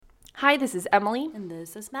Hi, this is Emily. And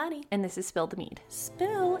this is Maddie. And this is Spill the Mead.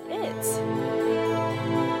 Spill it.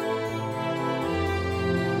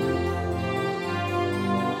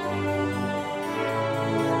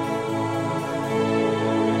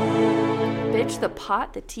 Bitch, the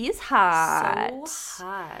pot, the tea is hot. So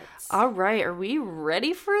hot. All right, are we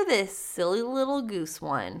ready for this silly little goose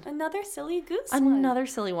one? Another silly goose Another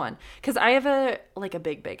silly one. Because I have a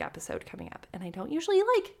big episode coming up. And I don't usually,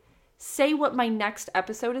 say what my next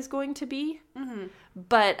episode is going to be. Mm-hmm.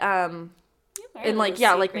 But, and my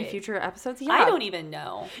future episodes. Yeah. I don't even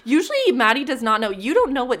know. Usually Maddie does not know. You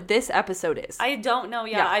don't know what this episode is. I don't know.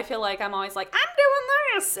 Yeah. I feel like I'm always like, I'm doing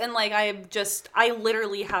this. And I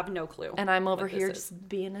literally have no clue. And I'm over here just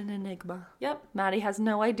being an enigma. Yep. Maddie has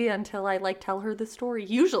no idea until I tell her the story.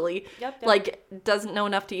 Usually, Yep. Doesn't know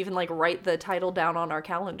enough to even write the title down on our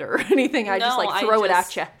calendar or anything. I just throw it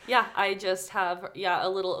at you. Yeah. I just have, a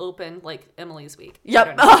little open, Emily's week.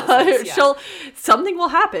 Yep. Something will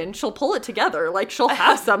happen. She'll pull it together. She'll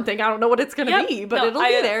have something. I don't know what it's going to be, but it'll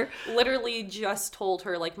be there. Literally just told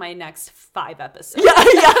her my next 5 episodes. Yeah.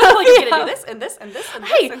 I'm going to do this and this and this and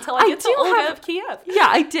this until I get to Olga of Kiev. Yeah,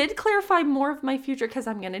 I did clarify more of my future because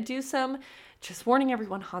I'm going to do some, just warning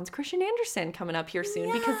everyone, Hans Christian Andersen coming up here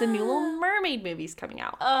soon because the new Little Mermaid movie's coming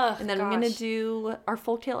out. And then I'm going to do, our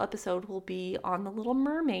folktale episode will be on the Little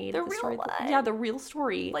Mermaid. The real story. one. Yeah, the real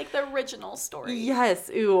story. The original story. Yes.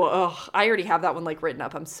 Ooh, I already have that one written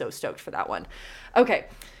up. I'm so stoked for that one. Okay.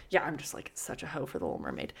 Yeah, I'm just such a hoe for the Little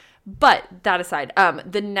Mermaid. But that aside,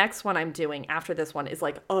 the next one I'm doing after this one is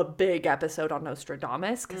a big episode on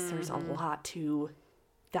Nostradamus because there's a lot to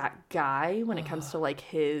that guy when it comes to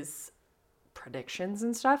his predictions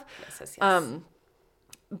and stuff. Yes.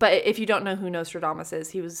 But if you don't know who Nostradamus is,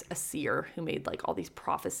 he was a seer who made all these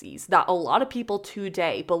prophecies that a lot of people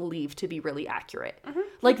today believe to be really accurate.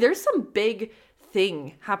 Mm-hmm. There's some big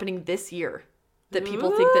thing happening this year that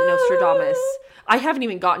people think that Nostradamus... I haven't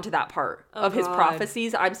even gotten to that part of his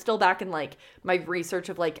prophecies. I'm still back in my research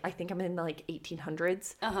of I think I'm in the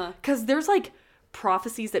 1800s. Because there's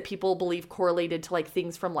prophecies that people believe correlated to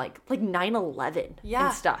things from 9/11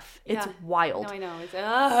 and stuff. It's wild. No, I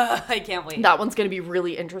know. I can't wait. That one's going to be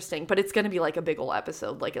really interesting, but it's going to be a big ol'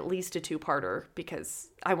 episode, at least a 2-parter, because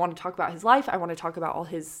I want to talk about his life. I want to talk about all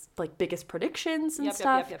his biggest predictions and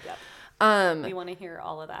stuff. Yep. We want to hear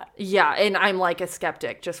all of that. Yeah, and I'm a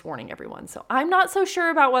skeptic, just warning everyone. So I'm not so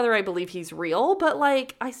sure about whether I believe he's real, but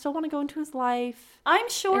I still want to go into his life. I'm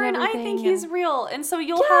sure, and I think he's real. And so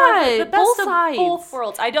you'll have the best of both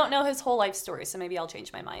worlds. I don't know his whole life story, so maybe I'll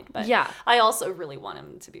change my mind. But I also really want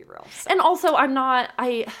him to be real. So. And also,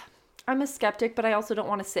 I'm a skeptic, but I also don't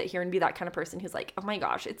want to sit here and be that kind of person who's oh my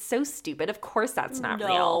gosh, it's so stupid. Of course that's not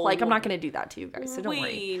real. I'm not going to do that to you guys, so don't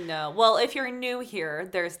worry. We know. Well, if you're new here,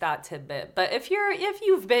 there's that tidbit. But if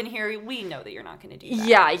you've been here, we know that you're not going to do that.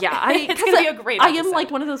 Yeah. It's going to be a great episode. I am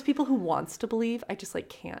one of those people who wants to believe. I just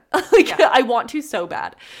can't. I want to so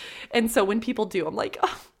bad. And so when people do, I'm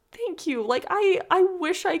oh, thank you. I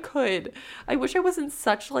wish I could. I wish I wasn't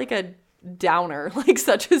such a downer,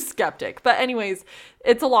 such a skeptic. But anyways,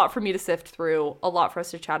 it's a lot for me to sift through, a lot for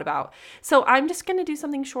us to chat about. So I'm just going to do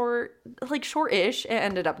something short, short-ish. It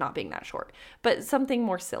ended up not being that short, but something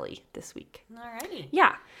more silly this week. Alrighty.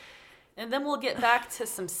 Yeah. And then we'll get back to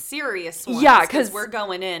some serious ones. Yeah, because we're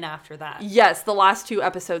going in after that. Yes, the last 2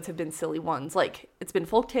 episodes have been silly ones. It's been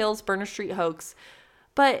Folktales, Burner Street Hoax,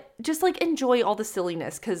 but just enjoy all the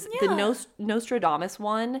silliness because the Nostradamus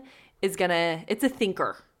one is it's a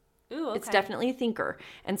thinker. Ooh, okay. It's definitely a thinker.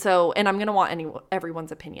 And I'm going to want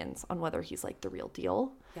everyone's opinions on whether he's the real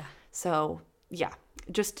deal. Yeah. So, yeah.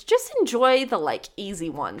 Just enjoy the easy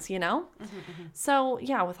ones, Mm-hmm. So,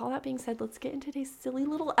 yeah, with all that being said, let's get into today's silly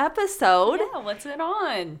little episode. Yeah, what's it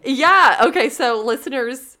on? Yeah. Okay, so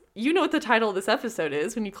listeners, you know what the title of this episode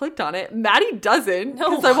is when you clicked on it. Maddie doesn't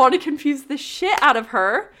because I want to confuse the shit out of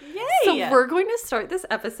her. Yay! So we're going to start this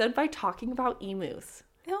episode by talking about emus.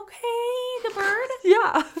 Okay, the bird?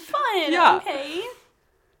 Yeah. Fun. Yeah. Okay.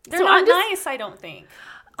 They're not nice, I don't think.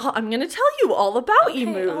 I'm going to tell you all about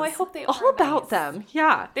emus. Oh, I hope they are all about nice. them.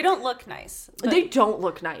 Yeah. They don't look nice. They don't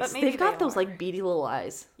look nice. They've got those beady little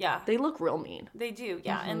eyes. Yeah. They look real mean. They do.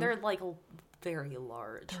 Yeah. Mm-hmm. And they're very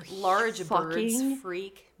large. Large birds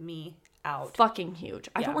freak me out. Fucking huge.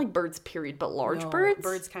 I don't like birds, period, but large birds?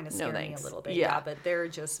 Birds kind of scare me a little bit. Yeah, but they're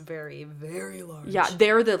just very, very large. Yeah,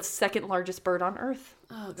 they're the second largest bird on Earth.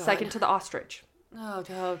 Oh, God. Second to the ostrich. Oh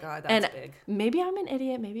God, that's big. Maybe I'm an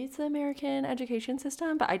idiot. Maybe it's the American education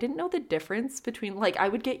system, but I didn't know the difference between, I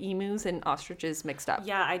would get emus and ostriches mixed up.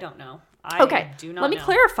 Yeah, I don't know. I do not know. Let me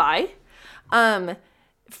clarify.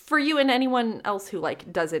 for you and anyone else who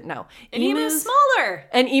like doesn't know, an emu is smaller.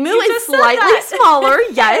 An emu is slightly smaller.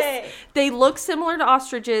 Yes, they look similar to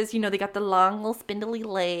ostriches. You know, they got the long, little spindly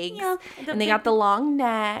legs, and they got the long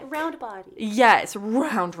neck, round body. Yes,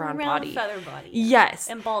 round body, feather body. Yes,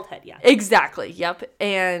 and bald head. Yeah, exactly. Yep,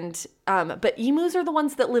 and but emus are the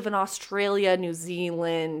ones that live in Australia, New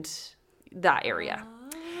Zealand, that area,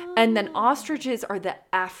 and then ostriches are the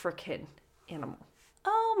African animal.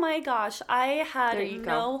 Oh my gosh, I had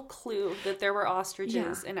no clue that there were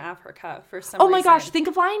ostriches in Africa for some reason. Oh my gosh, think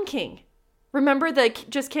of Lion King. Remember the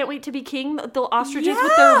Just Can't Wait to Be King? The ostriches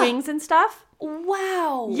with their wings and stuff?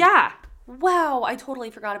 Wow. Yeah. Wow, I totally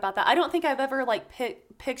forgot about that. I don't think I've ever like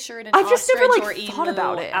pictured an ostrich or emu thought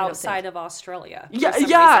about it, outside of Australia.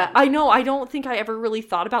 Yeah, I know. I don't think I ever really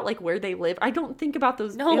thought about like where they live. I don't think about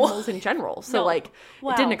those animals in general. So it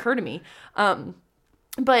didn't occur to me.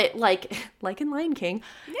 But like in Lion King,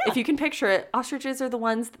 if you can picture it, ostriches are the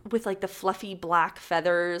ones with like the fluffy black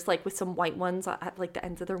feathers, like with some white ones at like the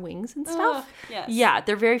ends of their wings and stuff. Yes. Yeah,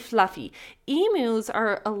 they're very fluffy. Emus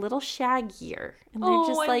are a little shaggier, and they're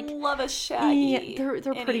just like I love a shaggy. Yeah,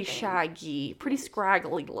 they're pretty shaggy, pretty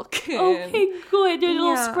scraggly looking. Okay, good. They're a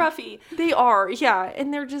little scruffy. They are, yeah,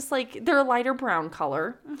 and they're just like they're a lighter brown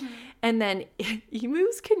color, and then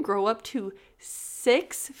emus can grow up to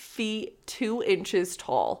 6 feet 2 inches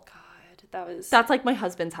tall. God, that's like my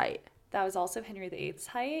husband's height. That was also Henry VIII's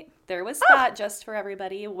height. There was that, just for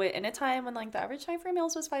everybody, in a time when like the average height for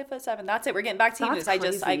males was 5'7". That's it. We're getting back to emus. I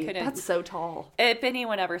couldn't. That's so tall. If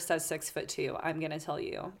anyone ever says 6'2", I'm gonna tell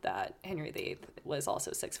you that Henry VIII was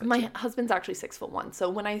also 6'2". My husband's actually 6'1". So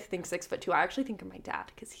when I think 6'2", I actually think of my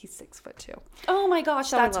dad because he's 6'2". Oh my gosh,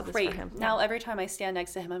 so that's great. Now every time I stand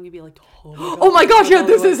next to him, I'm gonna be like, oh my gosh, yeah,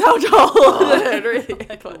 this is how tall.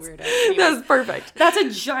 That's perfect. That's a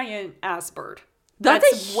giant ass bird.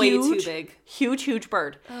 That's way too big. Huge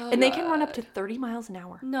bird. And they can run up to 30 miles an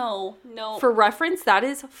hour. No. For reference, that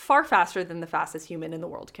is far faster than the fastest human in the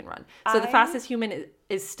world can run. So the fastest human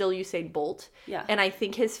is still Usain Bolt. Yeah. And I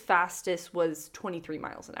think his fastest was 23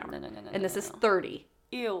 miles an hour. No. And this is 30.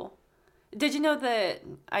 Ew. Did you know that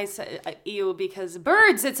I said ew because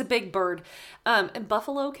birds, it's a big bird. And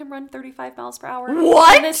buffalo can run 35 miles per hour.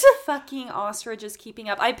 What? And this fucking ostrich is keeping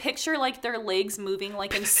up. I picture like their legs moving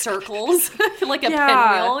like in circles, like a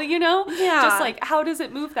pinwheel, you know? Yeah. Just like, how does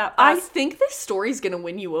it move that fast? I think this story's going to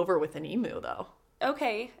win you over with an emu, though.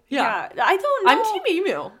 Okay. Yeah. I don't know. I'm team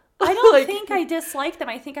emu. I don't think I dislike them.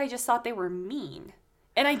 I think I just thought they were mean.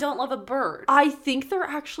 And I don't love a bird. I think they're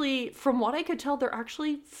actually, from what I could tell, they're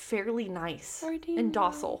actually fairly nice and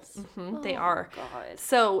docile. Mm-hmm, they are. God.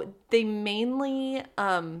 So they mainly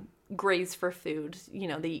graze for food. You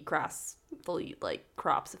know, they eat grass. They'll eat like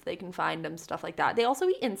crops if they can find them, stuff like that. They also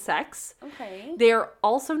eat insects. Okay. They are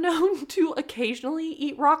also known to occasionally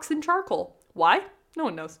eat rocks and charcoal. Why? No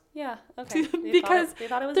one knows. Yeah, okay. Because they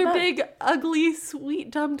thought it was they're big, ugly, sweet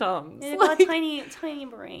dum-dums. They've got tiny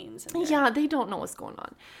brains. Yeah, they don't know what's going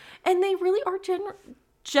on. And they really are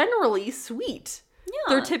generally sweet. Yeah.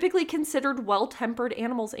 They're typically considered well-tempered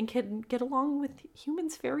animals and can get along with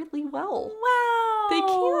humans fairly well. Wow. They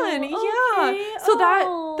can, yeah. So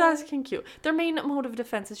that's cute. Their main mode of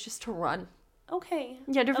defense is just to run. Okay.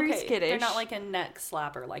 Yeah, they're very skittish. They're not like a neck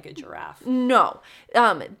slapper like a giraffe. No.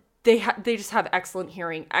 They just have excellent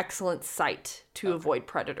hearing, excellent sight to avoid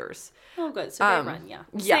predators. Oh, good. So they run, yeah.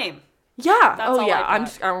 Same. Yeah. That's all yeah. I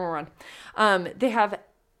want to run. They have.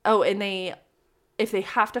 Oh, and if they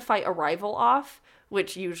have to fight a rival off,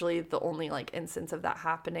 which usually the only like instance of that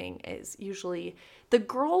happening is usually the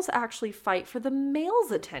girls actually fight for the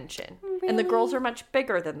male's attention, and the girls are much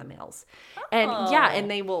bigger than the males, and and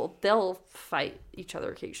they'll fight each other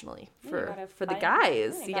occasionally for the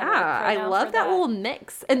guys. I love that little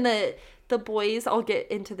mix. And the boys, I'll get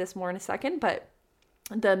into this more in a second, but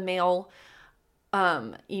the male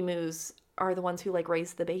emus are the ones who like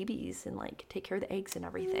raise the babies and like take care of the eggs and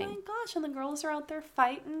everything. Oh my gosh, and the girls are out there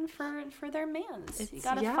fighting for their mans. You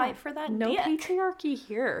gotta fight for that no dick. Patriarchy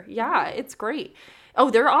here. Yeah, it's great. Oh,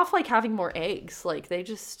 they're off like having more eggs. Like they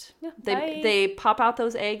just they pop out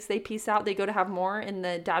those eggs, they peace out, they go to have more, and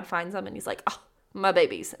the dad finds them and he's like, oh, my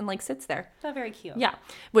babies, and like sits there. That's very cute. Yeah.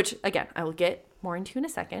 Which again, I will get more into in a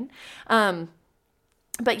second.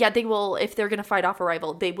 But yeah, they will, if they're gonna fight off a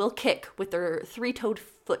rival, they will kick with their 3-toed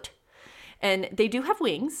foot. And they do have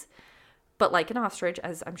wings, but like an ostrich,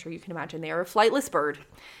 as I'm sure you can imagine, they are a flightless bird.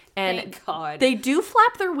 And thank God. They do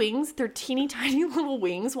flap their wings, their teeny tiny little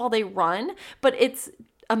wings, while they run, but it's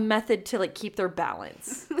a method to like keep their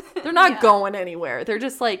balance. They're not going anywhere. They're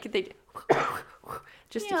just like, to keep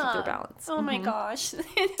their balance. Oh my gosh.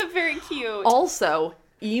 Very cute. Also,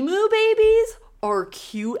 emu babies are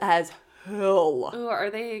cute as hell. Ooh, are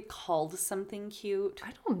they called something cute?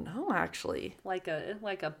 I don't know, actually. Like a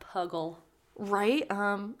puggle. Right?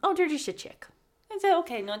 They're just a chick. Is it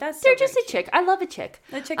okay? No, they're just a chick. I love a chick.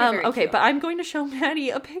 The chick is very okay, cute. But I'm going to show Maddie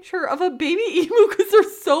a picture of a baby emu because they're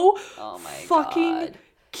so fucking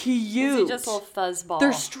cute. Is he just a little fuzzball?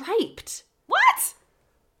 They're striped. What?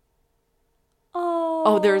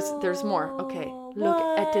 Oh, there's more. Okay,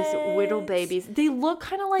 look at this little babies. They look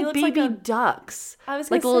kind of like baby ducks. I was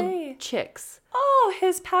gonna say little chicks. Oh,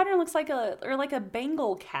 his pattern looks like a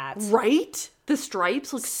Bengal cat. Right? The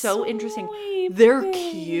stripes look so interesting. They're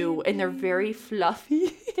cute and they're very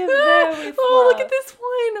fluffy. They're very fluffy. Oh, look at this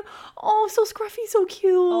one. Oh, so scruffy, so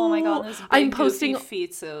cute. Oh my god, those big goofy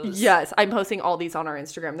feetsos. Yes, I'm posting all these on our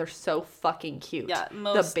Instagram. They're so fucking cute. Yeah,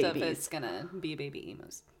 most of it's gonna be baby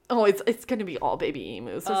emus. Oh, it's gonna be all baby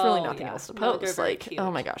emus. There's really nothing else to post. They're very cute.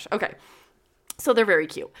 Oh my gosh. Okay. So they're very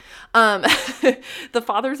cute. The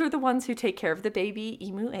fathers are the ones who take care of the baby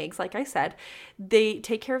emu eggs. Like I said, they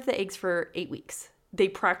take care of the eggs for 8 weeks. They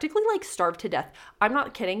practically starve to death. I'm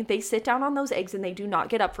not kidding. They sit down on those eggs and they do not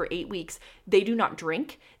get up for 8 weeks. They do not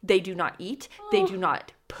drink. They do not eat. They do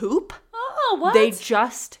not poop. Oh, what? They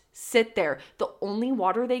just sit there. The only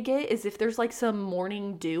water they get is if there's some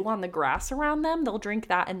morning dew on the grass around them. They'll drink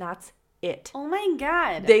that and that's it. Oh my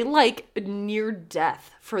god. They near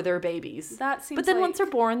death for their babies. That seems But then once they're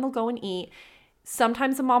born, they'll go and eat.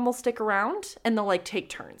 Sometimes the mom will stick around and they'll take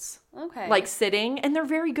turns. Okay. Sitting, and they're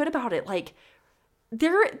very good about it.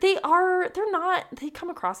 They come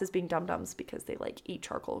across as being dum-dums because they eat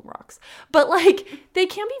charcoal and rocks. But they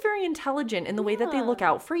can be very intelligent in the way that they look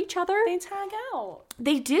out for each other. They tag out.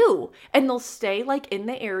 They do. And they'll stay in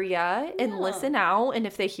the area and listen out. And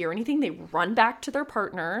if they hear anything, they run back to their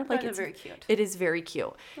partner. It's very cute. It is very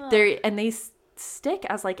cute. They stick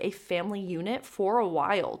as a family unit for a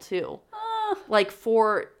while too.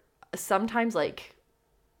 For sometimes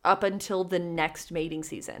up until the next mating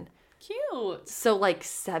season. Cute. So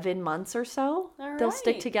 7 months or so, they'll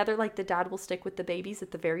stick together. The dad will stick with the babies at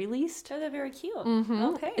the very least. They're very cute. Mm-hmm.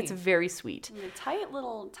 Okay. It's very sweet.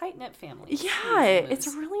 Tight-knit family. Yeah, it's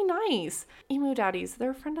really nice. Emu daddies, they're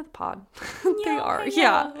a friend of the pod. They are.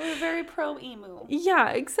 Yeah. We're very pro emu. Yeah,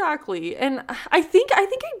 exactly. And I think I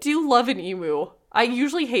do love an emu. I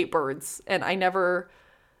usually hate birds and I never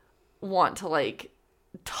want to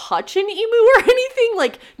touch an emu or anything.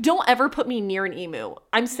 Don't ever put me near an emu.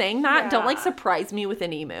 I'm saying that. Yeah. Don't surprise me with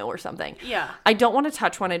an emu or something. Yeah. I don't want to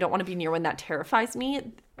touch one. I don't want to be near one. That terrifies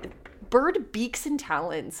me. Bird beaks and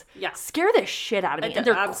talons scare the shit out of me. And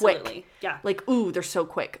they're quick. Yeah. Ooh, they're so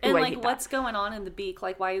quick. And ooh, what's going on in the beak?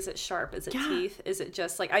 Why is it sharp? Is it teeth? Is it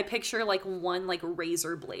just I picture one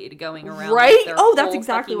razor blade going around. Right? Oh, that's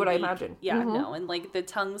exactly what beak. I imagine. Yeah, no. And the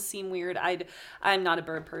tongues seem weird. I'm not a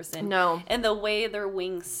bird person. No. And the way their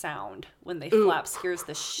wings sound when they flap scares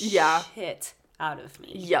the shit out of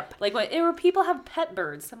me. Yep. Where people have pet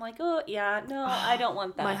birds. I'm oh, yeah, no, I don't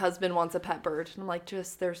want that. My husband wants a pet bird. And I'm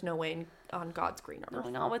there's no way on God's green earth. No,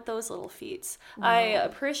 not with those little feet. No. I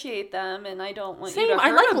appreciate them, and I don't want you to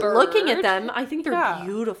hurt a bird. Looking at them. I think they're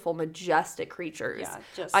beautiful, majestic creatures.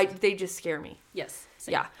 Yeah, they just scare me. Yes.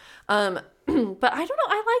 Same. Yeah. But I don't know.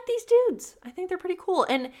 I like these dudes. I think they're pretty cool.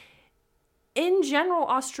 And in general,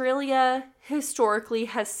 Australia historically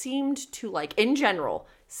has seemed to like emus.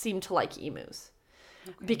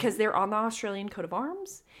 Okay. Because they're on the Australian coat of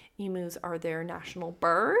arms. Emus are their national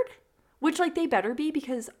bird, which they better be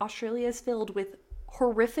because Australia is filled with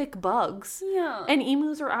horrific bugs. Yeah. And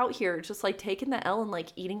emus are out here just taking the L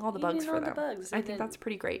and eating all the bugs for them. I think that's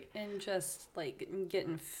pretty great. And just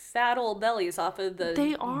getting fat old bellies off of the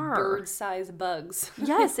bird-sized bugs.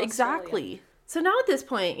 Yes, exactly. So now at this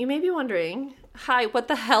point, you may be wondering, hi, what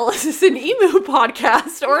the hell is this, an emu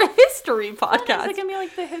podcast or a history podcast? Is it going to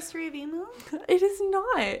be the history of emu? It is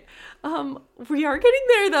not. We are getting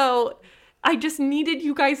there, though. I just needed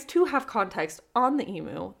you guys to have context on the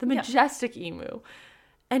emu, the majestic emu.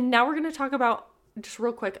 And now we're going to talk about, just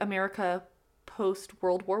real quick, America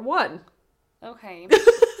post-World War I. Okay.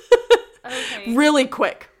 Real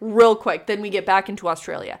quick. Then we get back into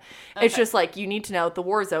Australia. Okay. It's just you need to know the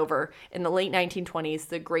war's over. In the late 1920s,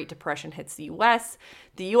 the Great Depression hits the U.S.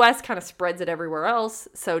 The U.S. kind of spreads it everywhere else.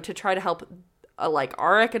 So to try to help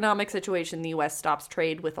our economic situation, the U.S. stops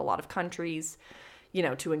trade with a lot of countries,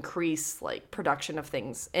 to increase production of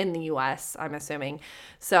things in the U.S., I'm assuming.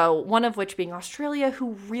 So one of which being Australia,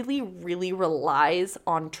 who really, really relies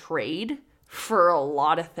on trade for a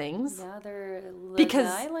lot of things. Yeah, they're an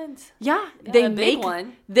island. Yeah, they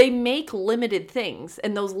make limited things,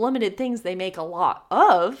 and those limited things they make a lot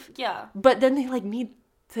of. Yeah. But then they need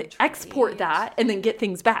to export that and then get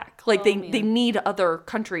things back. Like they need other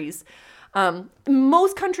countries.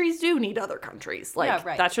 Most countries do need other countries. Like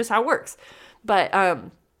that's just how it works. But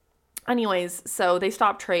anyways, so they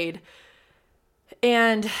stopped trade.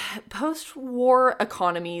 And post-war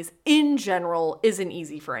economies in general isn't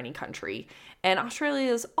easy for any country. And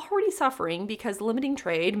Australia is already suffering because limiting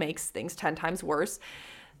trade makes things 10 times worse.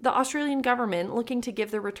 The Australian government looking to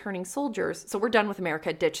give the returning soldiers, so we're done with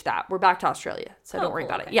America, ditch that. We're back to Australia, so don't worry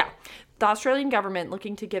about it. Yeah. The Australian government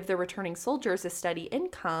looking to give the returning soldiers a steady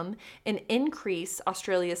income and increase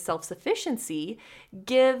Australia's self-sufficiency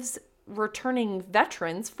gives returning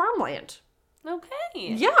veterans farmland.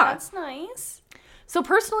 Okay. Yeah. That's nice. So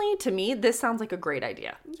personally, to me, this sounds like a great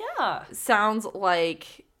idea. Yeah. Sounds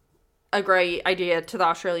like a great idea to the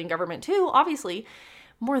Australian government too, obviously.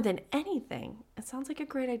 More than anything, it sounds like a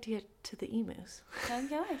great idea to the emus.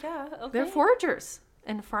 Yeah, okay. They're foragers,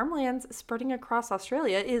 and farmlands spreading across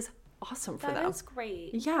Australia is awesome for them. That is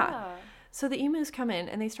great. Yeah. So the emus come in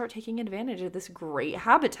and they start taking advantage of this great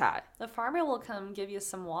habitat. The farmer will come give you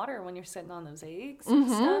some water when you're sitting on those eggs and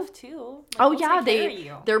stuff too. Like,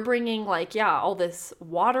 they're bringing all this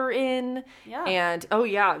water in. Yeah. And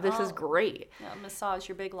this is great. Yeah, massage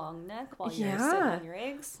your big long neck while you're sitting on your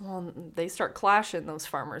eggs. Well, they start clashing, those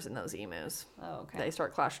farmers and those emus. Oh, okay. They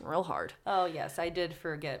start clashing real hard. Oh yes, I did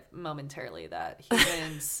forget momentarily that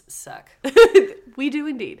humans suck. We do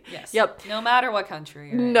indeed. Yes. Yep. No matter what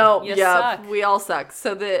country you're in. No. You suck. We all suck.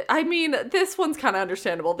 So this one's kind of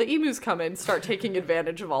understandable. The emus come in, start taking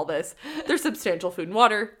advantage of all this. There's substantial food and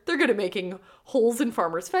water. They're good at making holes in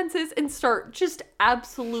farmers' fences and start just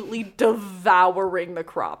absolutely devouring the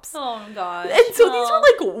crops. Oh, gosh. And so these are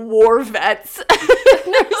like war vets.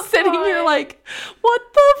 And they're sitting here like, what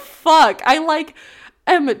the fuck?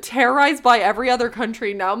 I'm terrorized by every other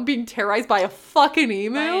country. Now I'm being terrorized by a fucking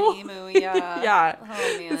emu. By an emu, yeah. Yeah.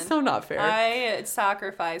 Oh, man. It's so not fair. I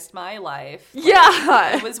sacrificed my life. Yeah.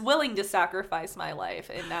 I was willing to sacrifice my life,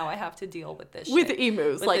 and now I have to deal with this with shit.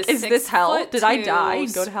 Emus. With is this hell? Did I die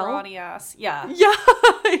and go to hell? Scrawny ass. Yeah.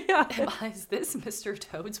 Yeah. Is this Mr.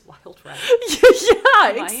 Toad's Wild Ride?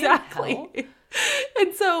 Yeah, exactly.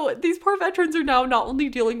 And so these poor veterans are now not only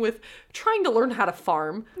dealing with trying to learn how to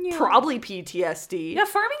farm, probably PTSD. Yeah,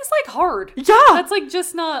 farming's hard. Yeah. That's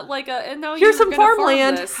just not and now here's some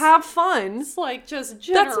farmland, have fun. It's just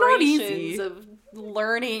generations that's not easy. Of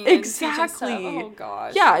learning. Exactly. Oh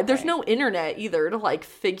gosh. Yeah, there's no internet either to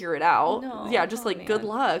figure it out. No. Yeah, just good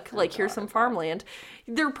luck. Here's some farmland.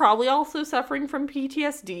 They're probably also suffering from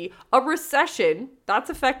PTSD, a recession that's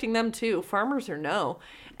affecting them too. Farmers or no.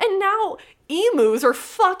 And now emus are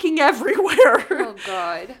fucking everywhere. Oh,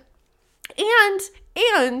 God.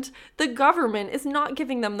 And the government is not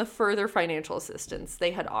giving them the further financial assistance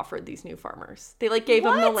they had offered these new farmers. They gave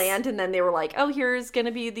them the land and then they were like, oh, here's going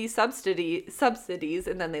to be these subsidies.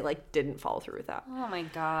 And then they didn't follow through with that. Oh, my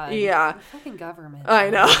God. Yeah. The fucking government. I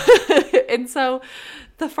know. And so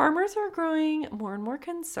the farmers are growing more and more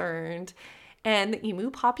concerned. And the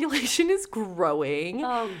emu population is growing.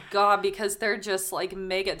 Oh, God, because they're just,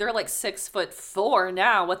 mega... They're, 6'4"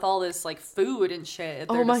 now with all this, food and shit at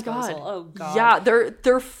their disposal. God. Oh, God. Yeah,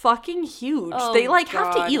 they're fucking huge. Oh, they,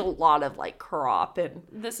 have to eat a lot of, crop and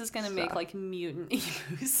this is gonna make, mutant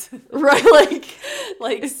emus. Right,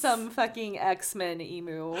 some fucking X-Men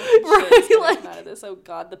emu. Right, out of this. Oh,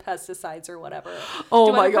 God, the pesticides or whatever.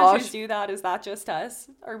 Oh, my gosh. Do other countries do that? Is that just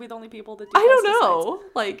us? Are we the only people that do I don't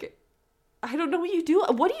know. I don't know what you do.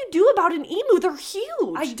 What do you do about an emu? They're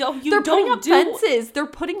huge. They're putting up fences. They're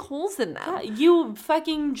putting holes in them. Yeah, you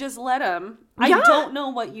fucking just let them. Yeah. I don't know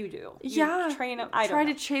what you do. You train them. Try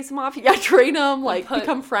to chase them off. Yeah, train them.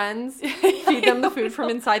 Become friends. Feed them the food from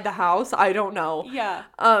inside the house. I don't know. Yeah.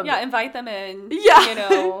 Invite them in.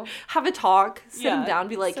 Yeah. Have a talk. Sit them down.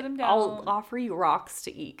 Be like, I'll offer you rocks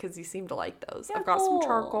to eat because you seem to like those. Yeah, I've got some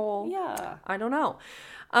charcoal. Yeah. I don't know.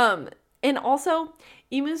 And also,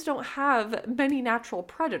 emus don't have many natural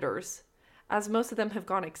predators, as most of them have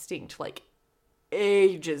gone extinct,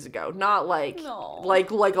 ages ago. Not like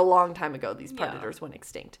a long time ago, these predators went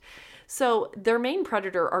extinct. So their main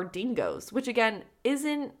predator are dingoes, which again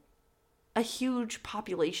isn't a huge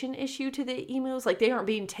population issue to the emus. They aren't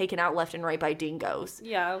being taken out left and right by dingoes.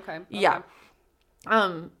 Yeah, okay. Yeah.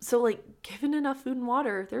 So given enough food and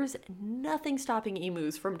water, there's nothing stopping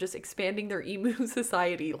emus from just expanding their emu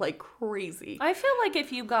society like crazy. I feel like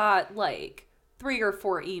if you got 3 or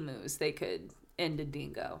 4 emus, they could end a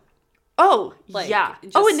dingo. Oh, yeah.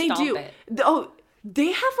 Oh, and they do. It. Oh,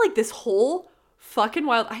 they have this whole fucking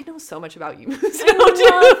wild. I know so much about emus. I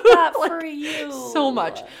love that for you. So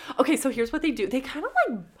much. Okay, so here's what they do. They kind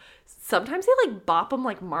of sometimes they bop them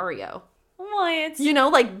like Mario. What? You know,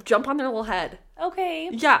 like jump on their little head. Okay.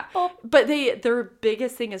 Yeah. But their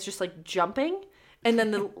biggest thing is just like jumping, and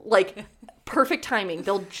then the like perfect timing.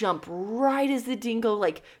 They'll jump right as the dingo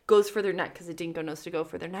like goes for their neck, because the dingo knows to go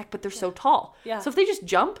for their neck, but they're so tall. Yeah. So if they just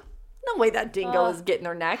jump, no way that dingo is getting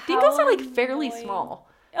their neck. Dingoes are like fairly small.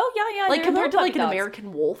 Oh yeah, like compared to like an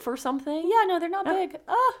American wolf or something. Yeah, no, they're not big.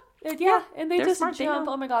 Yeah, and they just jump.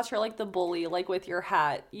 Oh my gosh, you're like the bully, like with your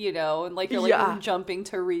hat, you know, and like you're like jumping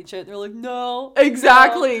to reach it. And they're like, no.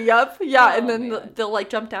 Exactly. No. Yep. Yeah, and then they'll like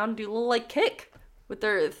jump down and do a little like kick with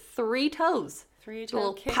their 3 toes.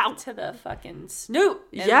 3-toe kick to the fucking snoot.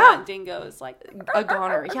 And that dingo is like a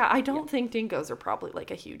goner. Yeah, I don't think dingoes are probably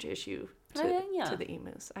like a huge issue to the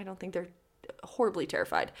emus. I don't think they're horribly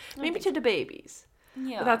terrified. Maybe to the babies.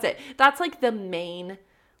 Yeah. But that's it. That's like the main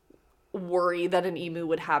worry that an emu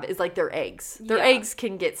would have is like their eggs. Their eggs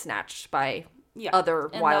can get snatched by other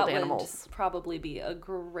wild animals. Would probably be a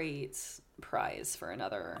great prize for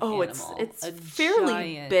another animal. It's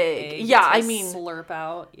fairly big. Yeah, I mean slurp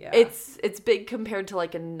out. Yeah. It's big compared to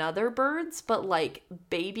like another birds, but like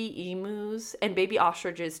baby emus and baby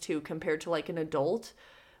ostriches too compared to like an adult.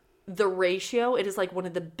 The ratio, it is like one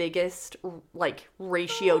of the biggest like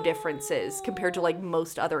ratio differences compared to like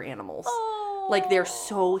most other animals. Like they're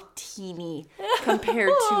so teeny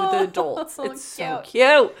compared to the adults. It's so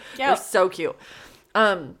cute. They're so cute.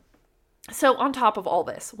 So on top of all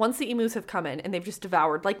this, once the emus have come in and they've just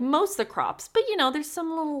devoured like most of the crops, but you know, there's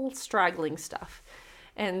some little straggling stuff.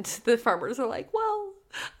 And the farmers are like, well,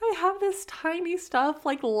 I have this tiny stuff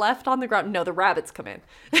like left on the ground. No, the rabbits come in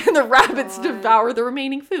and the rabbits devour the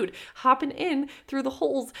remaining food, hopping in through the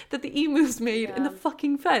holes that the emus made in the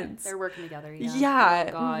fucking fence. They're working together. Yeah. Yeah.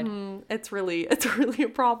 Oh, God. It's really a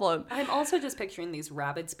problem. I'm also just picturing these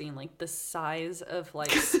rabbits being like the size of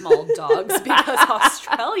like small dogs because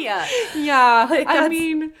Australia. Yeah. Like, I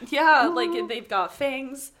mean, like they've got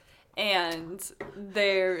fangs and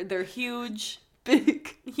they're huge.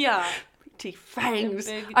 Big. Yeah. Fangs.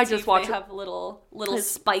 I just watch. They have little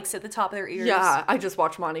spikes at the top of their ears. Yeah, I just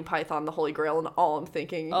watch Monty Python, The Holy Grail, and all I'm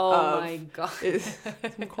thinking of my God. Is,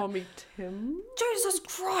 you call me Tim? Jesus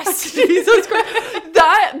Christ. Jesus Christ.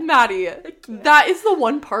 That, Maddie, that is the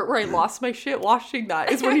one part where I lost my shit watching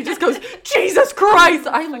that, is when he just goes, Jesus Christ!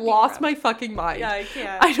 I lost my fucking mind. Yeah, I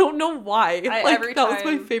can't. I don't know why. That was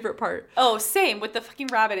my favorite part. Oh, same, with the fucking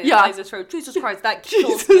rabbit in Eliza's throat. Jesus Christ, that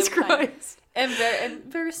kills Jesus Christ. And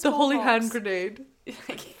very small. The Holy hops. Hand Grenade. I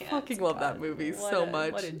can't. Fucking love that movie so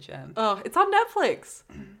much. What a gem. Oh, it's on Netflix.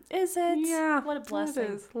 Is it? Yeah. What a blessing. It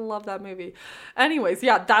is. Love that movie. Anyways,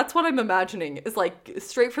 yeah, that's what I'm imagining. Is like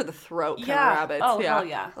straight for the throat kind of rabbits. Oh, hell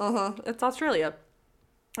yeah. Uh-huh. It's Australia.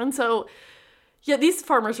 And so, yeah, these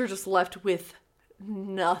farmers are just left with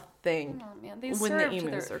nothing. Oh, man. They when the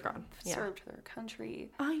emus are gone. Served their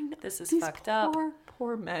country. I know. This is fucked up.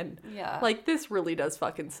 Poor men. Yeah. Like, this really does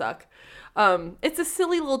fucking suck. It's a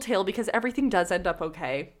silly little tale because everything does end up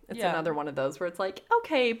okay. It's another one of those where it's like,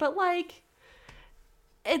 okay, but like,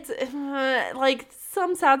 it's like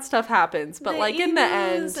some sad stuff happens, but like in the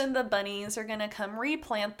end, and the bunnies are gonna come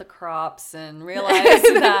replant the crops and realize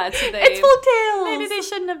that it's folk tales. Maybe they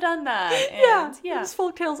shouldn't have done that. And, it's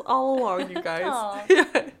folk tales all along, you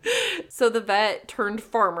guys. So the vet turned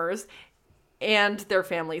farmers and their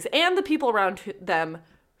families and the people around them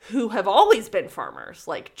who have always been farmers,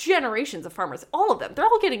 like generations of farmers, all of them, they're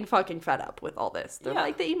all getting fucking fed up with all this. They're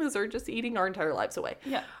like, the emus are just eating our entire lives away.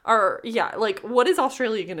 Like, what is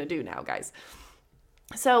Australia gonna do now, guys?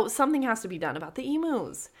 So something has to be done about the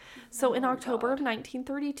emus. So in October of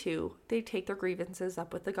 1932, they take their grievances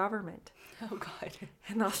up with the government. Oh, God.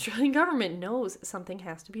 And the Australian government knows something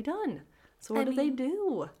has to be done. So what do they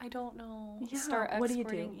do? I don't know. Start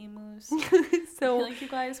exporting emus. So, I feel like you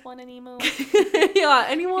guys want an emu.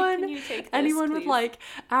 Anyone please? with like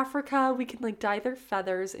Africa, we can like dye their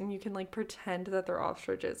feathers and you can like pretend that they're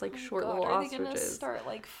ostrches, like short little ostriches. Are they gonna start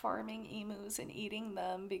like farming emus and eating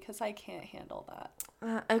them? Because I can't handle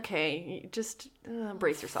that. Okay, just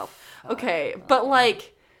brace yourself. Okay, but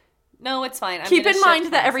like. No, it's fine. Keep in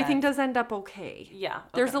mind that everything does end up okay. Yeah. Okay.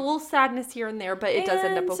 There's a little sadness here and there, but it does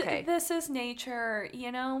end up okay. This is nature,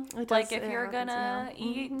 you know? Like, if you're gonna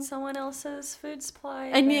eat someone else's food supply.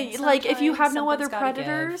 And, like, if you have no other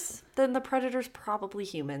predators, then the predator's probably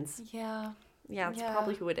humans. Yeah. Yeah, it's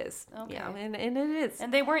probably who it is. Okay. Yeah, and it is.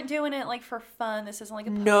 And they weren't doing it, like, for fun. This isn't, like, a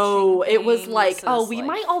punching No, it was thing. like, we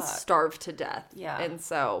might all starve to death. Yeah. And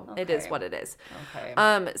so, it is what it is.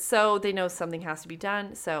 Okay. So, they know something has to be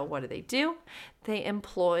done. So, what do? They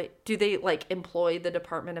employ the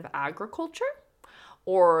Department of Agriculture?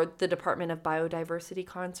 or the Department of Biodiversity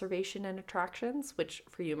Conservation and Attractions, which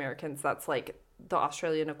for you Americans, that's like the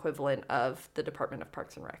Australian equivalent of the Department of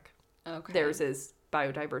Parks and Rec. Okay. Theirs is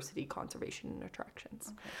Biodiversity Conservation and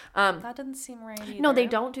Attractions. Okay. That doesn't seem right either. No, they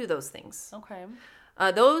don't do those things. Okay.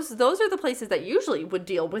 Those are the places that usually would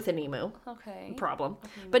deal with an emu problem.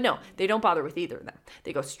 Okay. But no, they don't bother with either of them.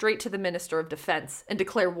 They go straight to the Minister of Defense and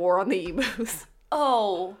declare war on the emus.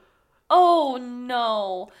 Oh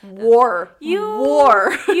no. War.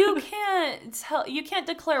 War. You can't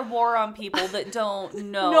declare war on people that don't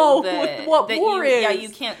know what war is. Yeah, you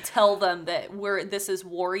can't tell them that this is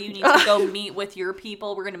war. You need to go meet with your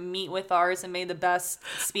people. We're gonna meet with ours, and may the best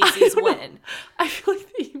species win. I feel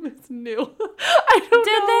like the emus knew. I don't know.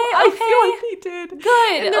 Did they? Okay. I feel like they did.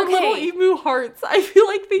 Good. And their little emu hearts. I feel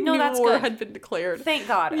like they knew war had been declared. Thank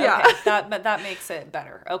God. Yeah. Okay. That makes it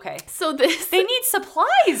better. Okay. So they need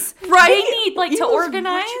supplies. Right. They need to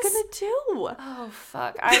organize. What you gonna do? Oh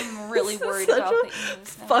fuck! I'm really worried about the emus.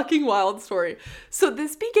 Fucking wild story. So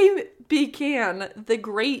this began the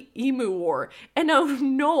Great Emu War, and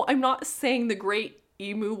no, I'm not saying the Great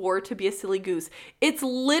Emu War to be a silly goose. It's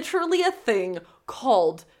literally a thing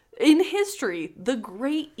called in history the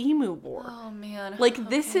Great Emu War. Oh man!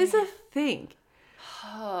 This is a thing.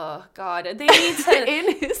 Oh God! They need to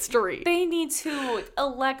in history. They need to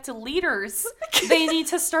elect leaders. They need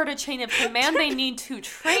to start a chain of command. They need to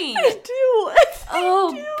train. They do.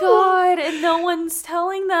 God! And no one's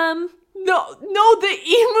telling them. No, the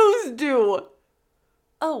emus do.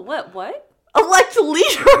 Oh, what? Elect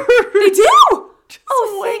leaders. They do.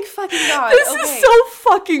 Thank fucking God! This is so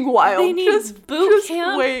fucking wild. They need boot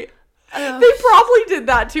camp. Wait. They probably did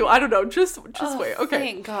that too. I don't know. Just wait. Okay.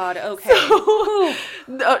 Thank God. Okay. So,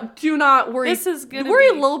 do not worry. This is gonna worry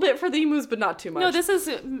a little bit for the emus, but not too much. No, this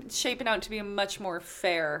is shaping out to be a much more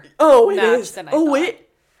fair match than I thought.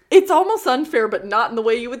 It's almost unfair, but not in the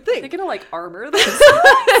way you would think. They're gonna armor this.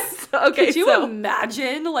 Okay. Could you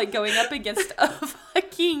imagine going up against a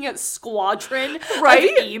fucking squadron of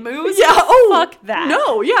emus? Yeah. Fuck that.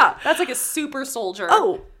 No. Yeah. That's like a super soldier.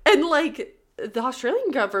 Oh, and the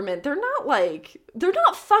Australian government, they're not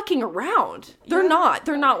fucking around. They're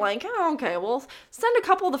not like, okay, we'll send a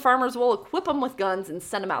couple of the farmers, we'll equip them with guns and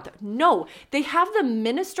send them out there. No, they have the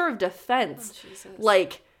Minister of Defense,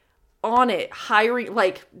 on it, hiring,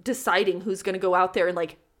 deciding who's going to go out there and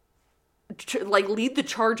lead the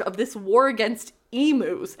charge of this war against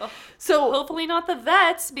emus. So hopefully not the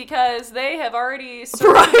vets, because they have already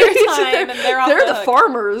served their time and they're the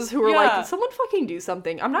farmers who are like, someone fucking do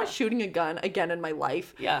something. I'm not shooting a gun again in my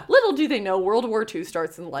life. Yeah. Little do they know World War II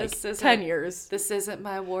starts in 10 years. This isn't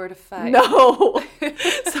my war to fight. No.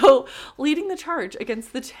 So leading the charge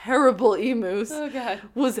against the terrible emus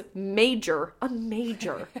was a major.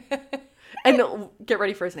 And get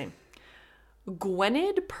ready for his name.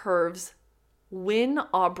 Gwynedd Purves Wyn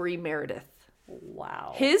Aubrey Meredith.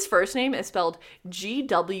 Wow. His first name is spelled Gwynyd.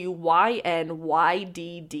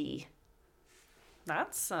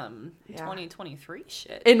 That's some 2023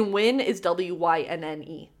 shit. And Wyn is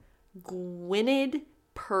Wynne. Gwynedd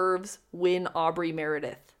Purves Wyn Aubrey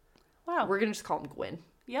Meredith. Wow. We're going to just call him Gwyn.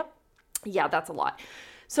 Yep. Yeah, that's a lot.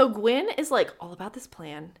 So Gwyn is all about this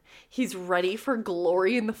plan. He's ready for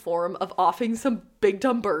glory in the form of offing some big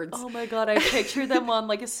dumb birds. Oh my God, I picture them on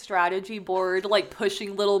a strategy board,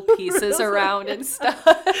 pushing little pieces around and stuff.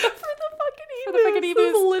 For the fucking emus.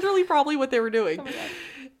 This is literally probably what they were doing. Oh my God.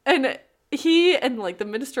 And he and the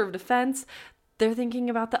Minister of Defense, they're thinking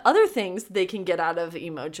about the other things they can get out of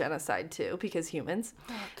emo genocide too, because humans.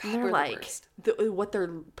 Oh God, and they're what they're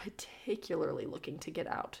particularly looking to get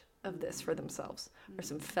out of this for themselves are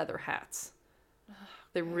some feather hats.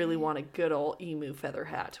 They really want a good old emu feather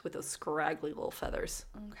hat with those scraggly little feathers.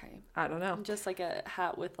 Okay. I don't know. Just a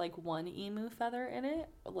hat with one emu feather in it?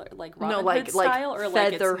 Robin Hood style? Or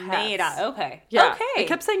feather it's hats. Made out? Okay. Yeah. Okay. It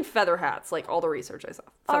kept saying feather hats, all the research I saw.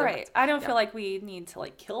 All right. Hats. I don't feel like we need to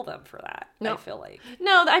kill them for that. No. I feel like.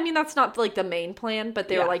 No, I mean, that's not the main plan, but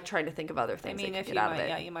they were trying to think of other things they could get out of it.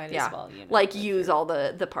 Yeah, you might as well. Use all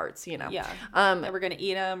the parts, Yeah. And we're going to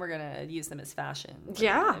eat them. We're going to use them as fashion.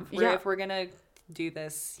 If we're going to do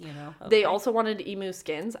this, Okay. They also wanted emu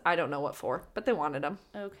skins. I don't know what for, but they wanted them.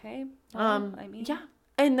 Okay. Yeah.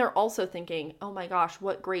 And they're also thinking, oh my gosh,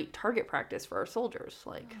 what great target practice for our soldiers.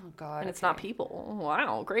 Oh God. And it's not people.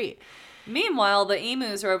 Wow, great. Meanwhile, the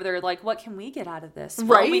emus are over there what can we get out of this?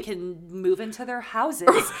 Right. Well, we can move into their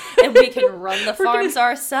houses and we can run the farms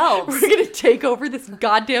ourselves. We're going to take over this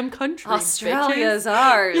goddamn country. Australia's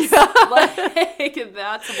ours. Yeah.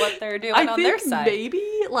 That's what they're doing on their side. Maybe,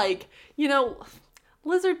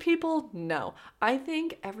 Lizard people, no. I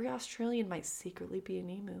think every Australian might secretly be an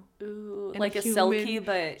emu. Ooh, like a selkie,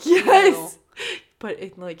 but yes, but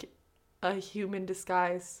in like a human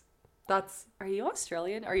disguise. That's. Are you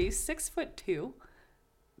Australian? Are you 6'2"?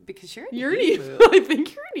 Because you're an emu. I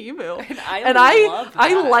think you're an emu. And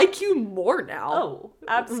I like you more now. Oh,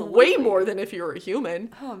 absolutely. Way more than if you were a human.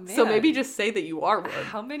 Oh, man. So maybe just say that you are one.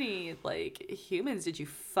 How many, humans did you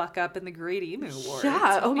fuck up in the Great Emu War?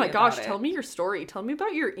 Yeah. Oh, my gosh. Tell me your story. Tell me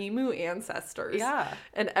about your emu ancestors. Yeah.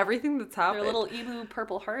 And everything that's happened. Their little emu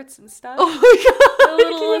purple hearts and stuff. Oh, my God.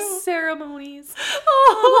 The little ceremonies.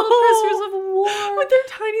 Oh. The little prisoners of war. With their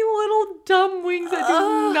tiny little dumb wings that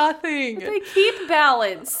do nothing. They keep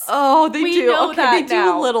balance. Oh, they do. Okay, they do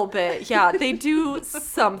now. A little bit. Yeah, they do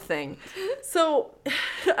something. So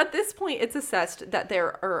at this point, it's assessed that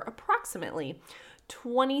there are approximately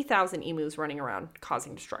 20,000 emus running around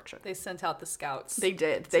causing destruction. They sent out the scouts. They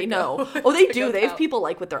did. They know. Oh, they do. They have people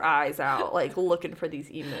with their eyes out, looking for these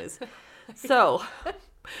emus. So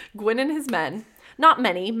Gwyn and his men, not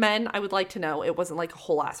many men, I would like to know. It wasn't a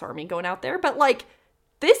whole ass army going out there, but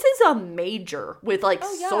this is a major with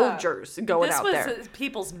soldiers going out there. This was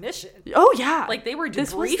people's mission. Oh yeah. They were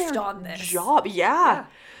debriefed on this job. Yeah.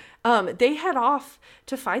 They head off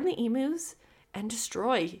to find the emus and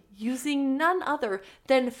destroy using none other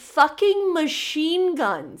than fucking machine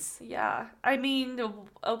guns. Yeah. I mean,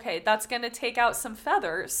 okay, that's going to take out some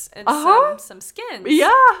feathers and some skins.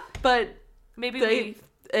 Yeah, but maybe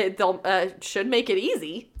they'll should make it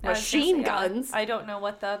easy. Machine guns. I don't know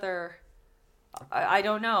what the other I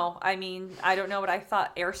don't know. I mean, I don't know what I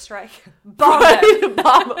thought. Airstrike? Bomb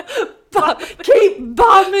keep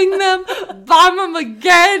bombing them. Bomb them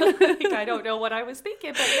again. I don't know what I was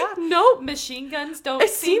thinking, but yeah. Nope. Machine guns don't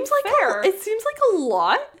seem fair. It seems like a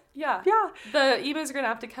lot. Yeah. Yeah. The emus are going to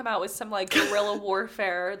have to come out with some guerrilla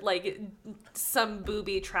warfare, some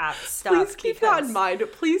booby trap stuff. Please keep that in mind.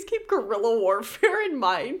 Please keep guerrilla warfare in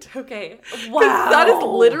mind. Okay. Wow. That is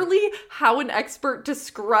literally how an expert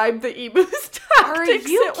described the emu's tactics. Are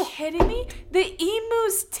you kidding me? The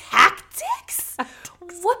emu's tactics?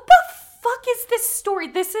 What the fuck is this story?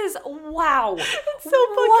 This is wow. It's so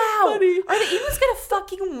fucking funny. Are the emus gonna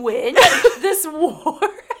fucking win this war?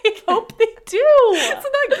 I hope they do. Isn't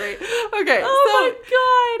that great? Okay. Oh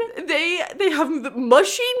my god. They have the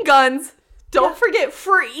machine guns. Don't forget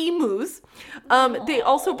for emus. They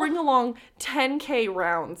also bring along 10K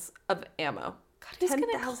rounds of ammo. God, who's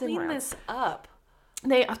gonna clean this up?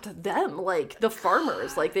 They up to them, the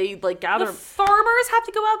farmers, they gather. The farmers have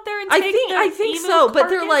to go out there and take I think so, but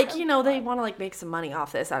they're they want to make some money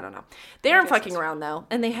off this. I don't know. They aren't fucking around though,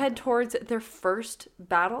 and they head towards their first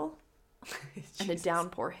battle, and a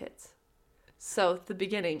downpour hits. So the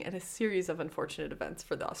beginning and a series of unfortunate events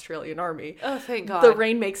for the Australian army. Oh, thank God! The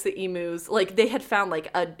rain makes the emus they had found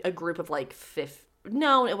a group of 50.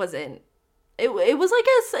 No, it wasn't. It was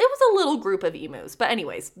a little group of emus. But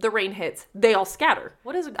anyways, the rain hits. They all scatter.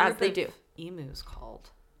 What is a group of emus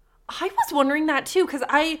called? I was wondering that too, because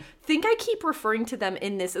I think I keep referring to them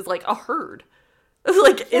in this as a herd. Is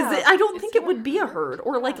it? I don't think it would be a herd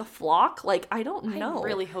or a flock. I don't know. I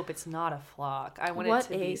really hope it's not a flock. I want it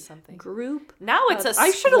to be something. Group. Now it's a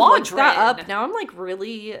squadron. I should have looked that up. Now I'm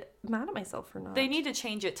really mad at myself for not. They need to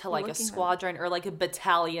change it to a squadron or a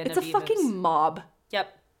battalion. It's a fucking mob.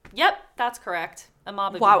 Yep, that's correct. A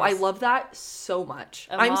mob of Wow, emus. I love that so much.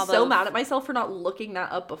 I'm so mad at myself for not looking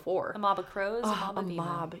that up before. A mob of crows? A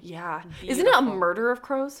mob, yeah. Beautiful. Isn't it a murder of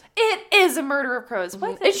crows? It is a murder of crows.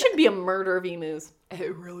 Mm-hmm. It should be a murder of emus.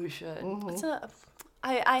 It really should. Mm-hmm.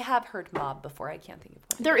 I have heard mob before. I can't think of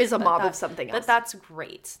what. There is a mob of something else. But that's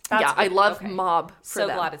great. I love mob for so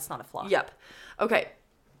them. Glad it's not a flock. Yep. Okay.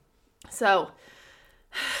 So,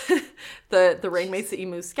 the rain makes the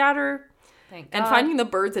emus scatter. And finding the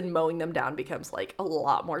birds and mowing them down becomes a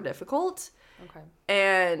lot more difficult. Okay.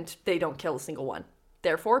 And they don't kill a single one.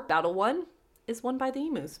 Therefore, battle 1 is won by the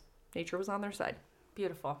emus. Nature was on their side.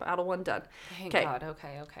 Beautiful. Battle 1 done. Thank God.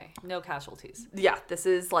 Okay. No casualties. Yeah, this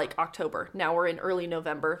is October. Now we're in early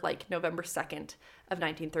November, November 2nd of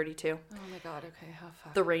 1932. Oh my God. Okay. How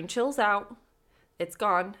fast? The rain chills out. It's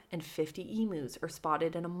gone, and 50 emus are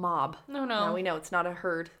spotted in a mob. No. Now we know it's not a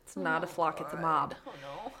herd. It's not a flock. God. It's a mob. Oh,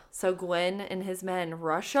 no. So Gwyn and his men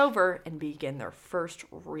rush over and begin their first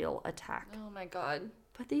real attack. Oh, my God.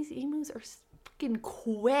 But these emus are fucking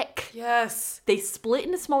quick. Yes. They split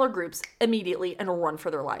into smaller groups immediately and run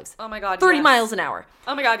for their lives. Oh, my God, 30 miles an hour.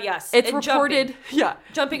 Oh, my God, yes. It's reported. Jumping. Yeah.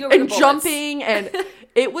 Jumping over the bullets. Jumping. And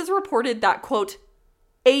it was reported that, quote,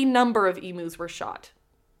 a number of emus were shot.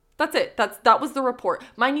 That's it. That was the report.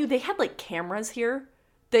 Mind you, they had cameras here.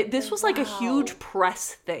 This was a huge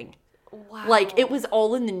press thing. Wow. Like, it was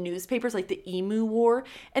all in the newspapers, like the Emu War,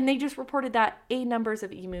 and they just reported that 8 numbers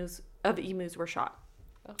of emus were shot.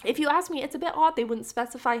 Okay. If you ask me, it's a bit odd they wouldn't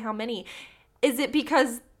specify how many. Is it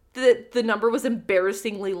because the number was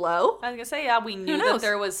embarrassingly low? I was gonna say, yeah, we knew that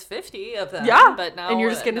there was 50 of them. Yeah, but now and you're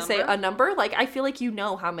just gonna say a number? Like, I feel like you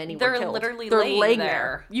know how many were killed. They're literally laying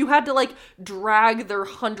there. You had to, like, drag their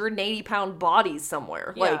 180-pound bodies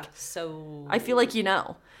somewhere. Yeah, like, so I feel like you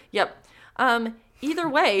know. Yep. Either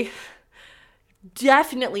way,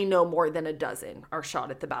 definitely no more than a dozen are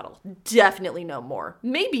shot at the battle. Definitely no more.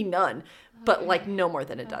 Maybe none, but like no more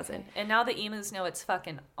than a dozen. And now the emus know it's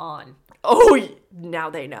fucking on. Oh,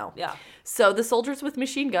 now they know. Yeah. So the soldiers with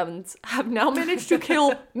machine guns have now managed to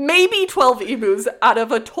kill maybe 12 emus out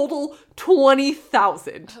of a total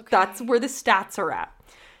 20,000. Okay. That's where the stats are at.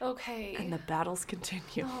 Okay. And the battles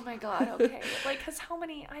continue. Oh my god, okay. Like, because how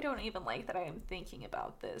many, I don't even like that I am thinking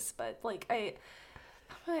about this, but like,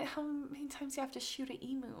 how many times do you have to shoot an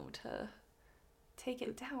emu to take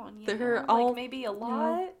it down? They're all, like, maybe a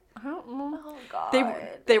lot? I don't know. Oh god.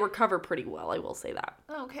 They recover pretty well, I will say that.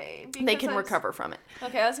 Okay. They can recover from it.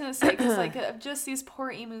 Okay, I was going to say, because like, just these poor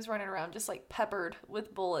emus running around just like peppered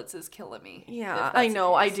with bullets is killing me. Yeah, I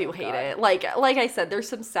know. I do hate it. Like I said, there's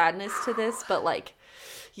some sadness to this, but like,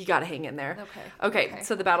 you gotta hang in there. Okay,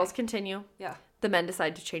 so the battles continue. Yeah. The men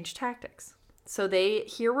decide to change tactics. So they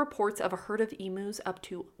hear reports of a herd of emus up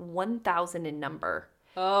to 1,000 in number.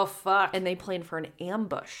 Oh, fuck. And they plan for an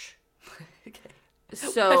ambush. Okay.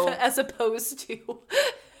 So as opposed to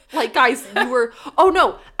like, guys, oh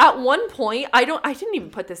no, at one point, I didn't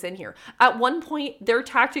even put this in here. At one point, their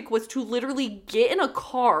tactic was to literally get in a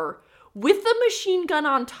car with the machine gun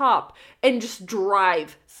on top and just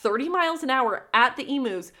drive 30 miles an hour at the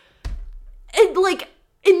emus. And like,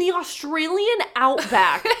 in the Australian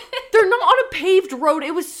outback, they're not on a paved road.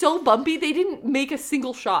 It was so bumpy, they didn't make a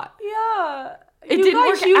single shot. Yeah. It didn't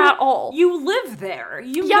work at all. You live there.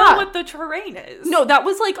 You know what the terrain is. No, that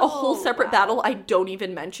was like a whole separate battle I don't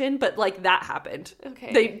even mention, but like that happened.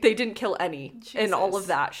 Okay. They didn't kill any in all of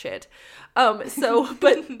that shit.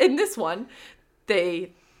 But in this one,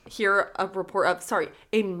 they hear a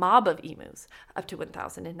mob of emus up to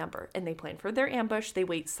 1,000 in number, and they plan for their ambush. They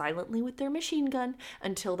wait silently with their machine gun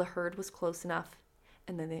until the herd was close enough,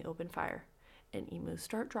 and then they open fire, and emus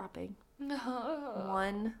start dropping.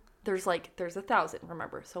 There's 1,000,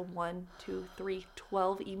 remember. So 1, 2, 3,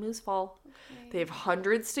 12 emus fall. Okay. They have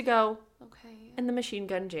hundreds to go. Okay. And the machine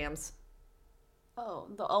gun jams. Oh,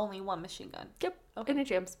 the only one machine gun. Yep. Okay. And it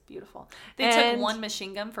jams. Beautiful. They took one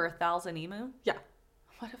machine gun for 1,000 emu? Yeah.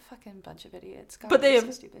 What a fucking bunch of idiots. God, but they have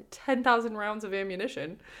 10,000 rounds of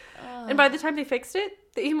ammunition. And by the time they fixed it,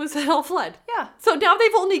 the emus had all fled. Yeah. So now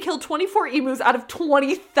they've only killed 24 emus out of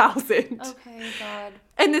 20,000. Okay, God.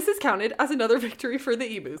 And this is counted as another victory for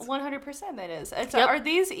the emus. 100% it is. Are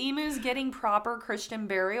these emus getting proper Christian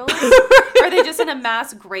burials? Are they just in a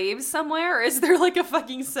mass grave somewhere? Or is there like a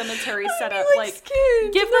fucking cemetery set up? Like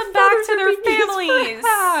give them back to their families.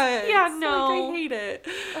 Yeah, no. Like, I hate it.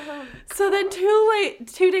 So then 2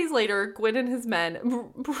 days later, Gwyn and his men,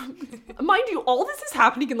 mind you, all this is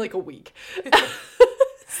happening in like a week.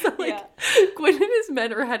 So Gwyn and his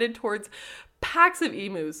men are headed towards packs of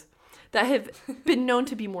emus that have been known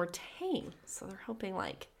to be more tame. So they're hoping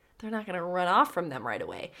they're not going to run off from them right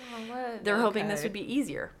away. They're hoping this would be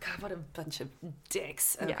easier. God, what a bunch of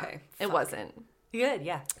dicks. Okay. Yeah, it wasn't. Good,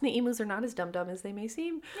 yeah. The emus are not as dumb as they may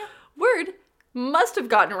seem. Yeah. Word must have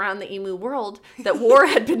gotten around the emu world that war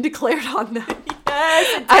had been declared on them.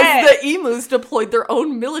 Yes, as the emus deployed their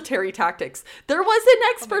own military tactics. There was an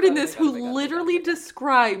expert in this who literally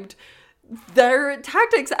described their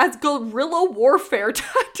tactics as guerrilla warfare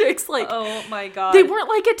tactics. Like, oh my God. They weren't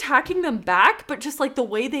like attacking them back, but just like the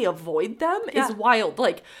way they avoid them is wild.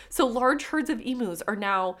 Like, so large herds of emus are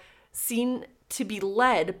now seen to be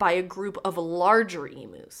led by a group of larger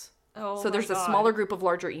emus. So there's a smaller group of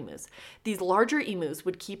larger emus. These larger emus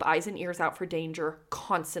would keep eyes and ears out for danger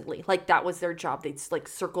constantly. Like, that was their job. They'd like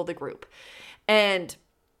circle the group. And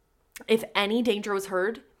if any danger was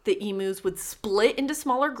heard, the emus would split into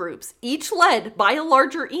smaller groups, each led by a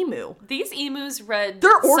larger emu. These emus read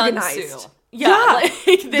They're organized. Sun Tzu. Yeah.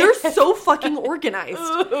 Like, they're so fucking organized.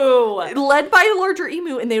 Ooh. Led by a larger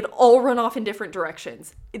emu, and they would all run off in different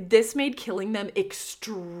directions. This made killing them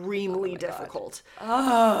extremely difficult.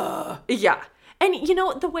 Yeah. And, you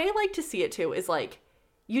know, the way I like to see it, too, is like,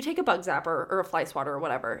 you take a bug zapper or a fly swatter or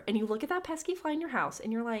whatever, and you look at that pesky fly in your house,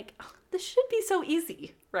 and you're like, oh, this should be so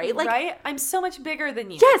easy, right? Like, right? I'm so much bigger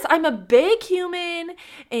than you. Yes, I'm a big human,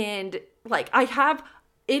 and, like, I have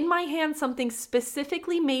in my hand something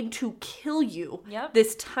specifically made to kill you. Yep.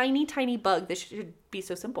 This tiny, tiny bug. This should be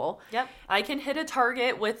so simple. Yep. I can hit a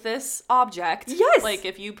target with this object. Yes. Like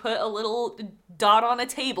if you put a little dot on a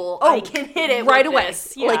table, I can hit it right with away.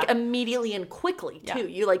 This. Yeah. Like immediately and quickly too.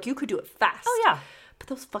 You could do it fast. Oh yeah. But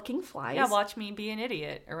those fucking flies. Yeah, watch me be an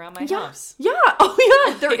idiot around my house. Yeah. Oh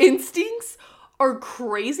yeah. Their instincts are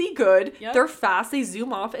crazy good. Yep. They're fast. They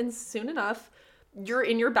zoom off, and soon enough, you're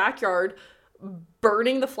in your backyard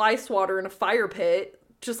burning the fly swatter in a fire pit,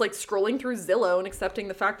 just like scrolling through Zillow and accepting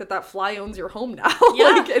the fact that that fly owns your home now. Yeah,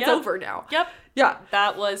 like it's yep. over now. Yep. Yeah.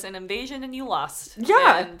 That was an invasion and you lost.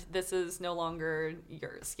 Yeah. And this is no longer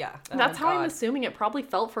yours. Yeah. And that's how I'm assuming it probably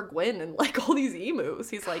felt for Gwyn and like all these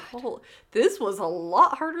emus. He's like, oh, this was a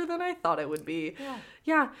lot harder than I thought it would be.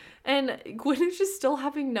 Yeah. And Gwyn is just still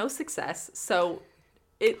having no success. So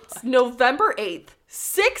it's November 8th,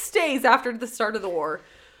 6 days after the start of the war.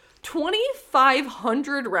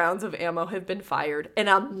 2,500 rounds of ammo have been fired and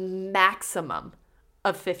a maximum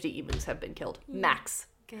of 50 emus have been killed. Max.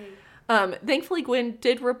 Okay. Thankfully, Gwyn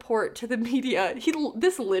did report to the media.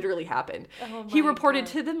 This literally happened. Oh He reported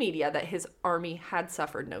God. to the media that his army had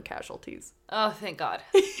suffered no casualties. Oh, thank God.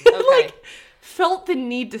 Okay. Felt the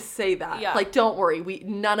need to say that. Yeah. Like, don't worry,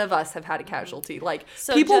 none of us have had a casualty. Like,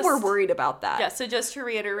 So people just- were worried about that. Yeah, so just to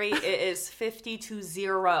reiterate, it is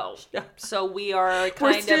 50-0. Yeah. So we are We're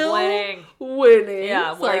kind of still winning. winning.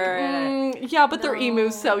 Yeah, It's like, we're- yeah, but they're No.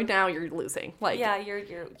 emus, so now you're losing. Like, Yeah, you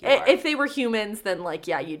are. if they were humans, then like,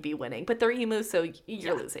 yeah, you'd be winning. But they're emus, so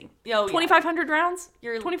you're losing. Oh, yeah. 2,500 rounds.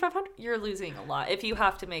 You're 2,500. You're losing a lot if you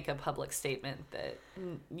have to make a public statement that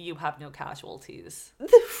you have no casualties.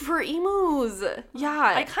 For emus,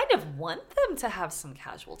 yeah. I kind of want them to have some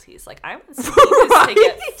casualties. Like I want some emus to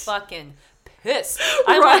get fucking pissed.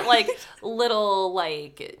 I want like little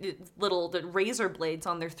the razor blades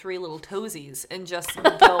on their 3 little toesies and just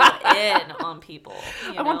go in on people.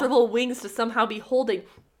 I want their little wings to somehow be holding.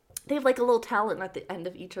 They have like a little talon at the end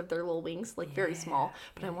of each of their little wings, like very small.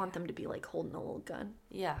 But I want them to be like holding a little gun.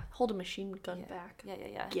 Yeah. Hold a machine gun back.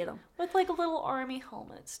 Yeah. Get them. With like little army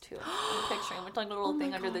helmets too. I'm picturing with like a little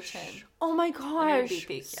thing under the chin. Oh my gosh.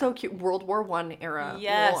 beak, So cute. World War I era.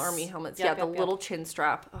 Yes. Little army helmets. Yep, the yep. little chin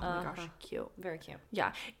strap. Oh my gosh. Cute. Very cute.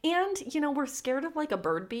 Yeah. And, we're scared of like a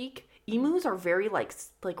bird beak. Emus are very like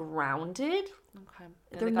rounded. Okay.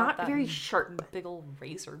 They're not very sharp. Big old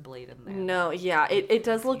razor blade in there. No, yeah. It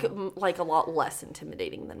does look like a lot less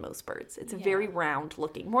intimidating than most birds. It's very round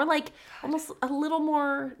looking. More like almost a little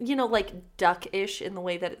more, like duck-ish in the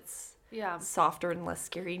way that it's softer and less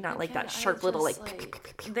scary. Not like that sharp little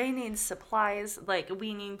they need supplies. Like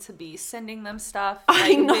we need to be sending them stuff.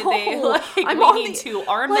 I know. We need to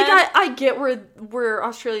arm them. I get where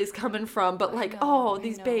Australia's coming from, but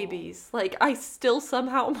these babies. Like I still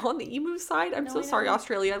somehow am on the emu side. I'm so sorry,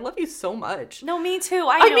 Australia. I love you so much. No, me too.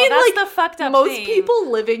 I know, that's the fucked up most thing.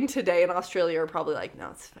 people living today in Australia are probably like, no,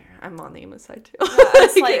 it's fair. I'm on the emu side too.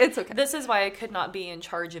 It's it's okay. This is why I could not be in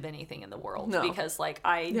charge of anything in the world because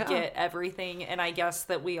I get everything, and I guess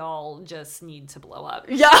that we all just need to blow up.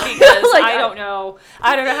 Yeah, because I don't know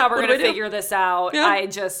how we're gonna figure this out. Yeah.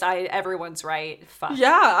 Everyone's right. Fuck.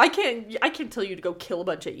 Yeah, I can't tell you to go kill a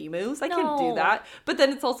bunch of emus. I can't do that. But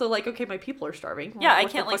then it's also like, okay, my people are starving. Yeah, I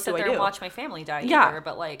can't sit there and watch my family die either.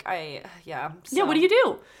 But So, what do you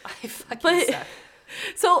do? I fucking suck.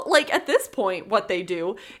 So, at this point, what they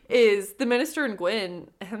do is the minister and Gwyn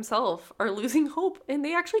himself are losing hope, and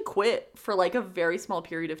they actually quit for, a very small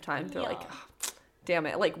period of time. They're like, oh, damn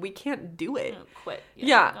it, we can't do it. Quit.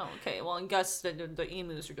 Yeah. Oh, okay, well, I guess the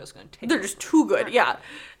emus are just going to take They're just too good, yeah.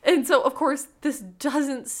 And so, of course, this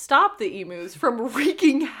doesn't stop the emus from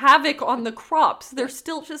wreaking havoc on the crops. They're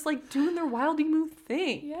still just, doing their wild emu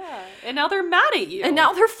thing. Yeah. And now they're mad at you. And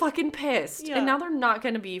now they're fucking pissed. Yeah. And now they're not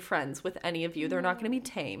going to be friends with any of you. They're not going to be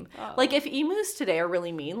tame. If emus today are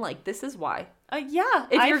really mean, this is why. Yeah.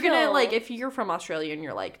 If you're from Australia and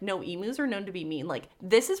you're like, no, emus are known to be mean,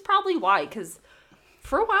 this is probably why, because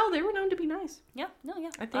for a while they were known to be nice. Yeah. No, yeah.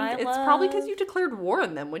 I think it's probably because you declared war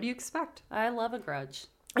on them. What do you expect? I love a grudge.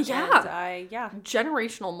 Yeah. And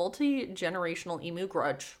Generational, multi-generational emu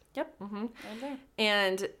grudge. Yep. Mm-hmm.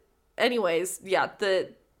 And anyways,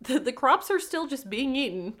 the crops are still just being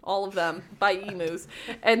eaten, all of them, by emus.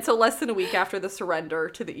 And so less than a week after the surrender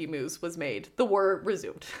to the emus was made, the war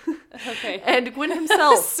resumed. Okay. And Gwyn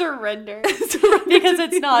himself... Surrender. Because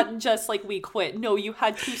it's not just we quit. No, you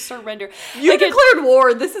had to surrender. You declared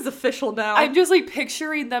war. This is official now. I'm just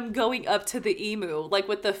picturing them going up to the emu,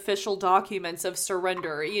 with the official documents of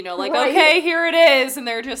surrender, right? Okay, here it is. And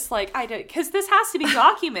they're just I did, because this has to be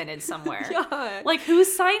documented somewhere. Yeah.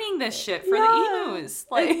 Who's signing this shit for the emus?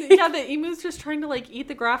 Yeah, the emu's just trying to, like, eat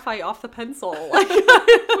the graphite off the pencil. Like,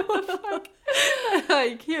 what the fuck?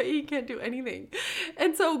 He can't do anything.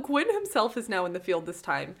 And so Gwyn himself is now in the field this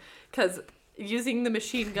time, because using the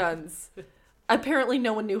machine guns, apparently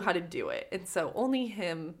no one knew how to do it. And so only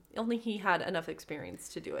he had enough experience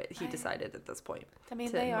to do it. He decided at this point. I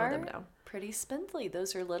mean, they are pretty spindly.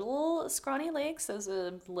 Those are little scrawny legs. Those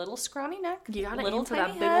are little scrawny neck. You gotta little aim for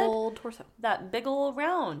tiny that big old torso. That big old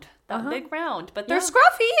round. That big round. But they're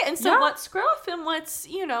scruffy. And so what's scruff and what's,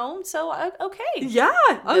 so okay. Yeah.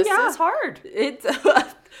 This is hard. It's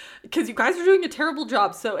because you guys are doing a terrible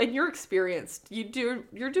job. So, and you're experienced.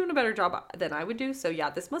 You're doing a better job than I would do. So yeah,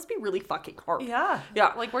 this must be really fucking hard. Yeah.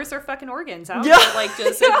 Yeah. Like, where's their fucking organs? How yeah. They're, like,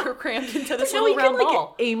 just crammed into this little round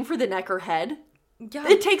ball. Like, aim for the neck or head. Yeah.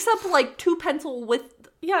 It takes up like 2 pencil width.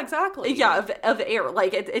 Yeah, exactly. Yeah, of air.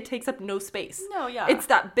 Like, it takes up no space. No, yeah. It's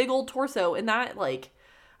that big old torso, and that, like,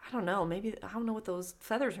 I don't know. Maybe, I don't know what those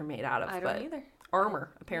feathers are made out of. I don't either.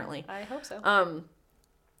 Armor, apparently. I hope so.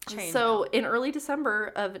 So, in early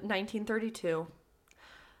December of 1932,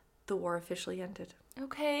 the war officially ended.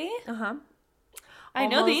 Okay. Uh-huh. I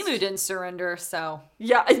know the emu didn't surrender, so.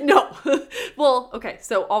 Yeah, no. Well, okay,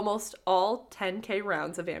 so almost all 10K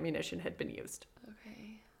rounds of ammunition had been used.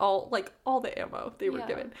 Okay. All the ammo they were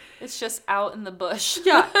given. It's just out in the bush.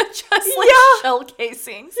 Yeah. Just like shell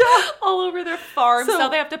casings all over their farm, so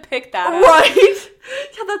they have to pick that up. Right?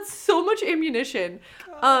 Yeah, that's so much ammunition.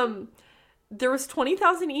 God. There was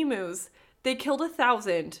 20,000 emus. They killed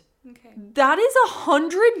 1,000. Okay. That is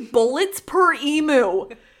 100 bullets per emu.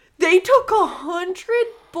 They took 100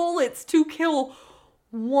 bullets to kill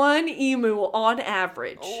one emu on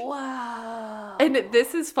average. Wow. And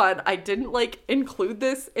this is fun. I didn't include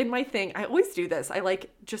this in my thing. I always do this. I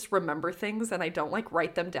just remember things and I don't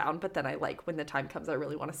write them down, but then I when the time comes, I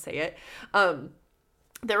really want to say it.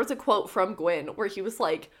 There was a quote from Gwyn where he was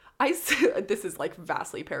like, this is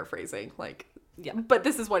vastly paraphrasing, but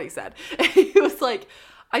this is what he said. He was like,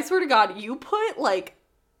 I swear to God, you put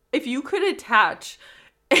if you could attach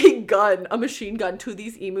a machine gun to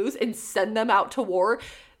these emus and send them out to war,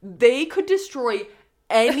 they could destroy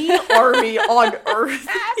any army on earth.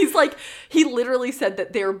 He literally said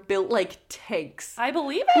that they're built like tanks. I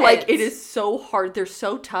believe it. It is so hard. They're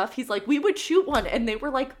so tough. He's like, we would shoot one and they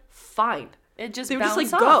were fine. They would just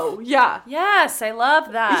off. Go. Yeah. Yes, I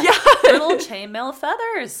love that. Yeah. Little chainmail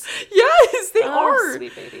feathers. Yes, they are.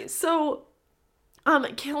 Sweet babies. So,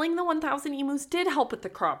 killing the 1,000 emus did help with the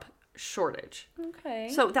crop shortage. Okay.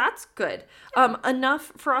 So that's good.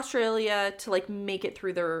 Enough for Australia to make it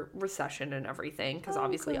through their recession and everything, because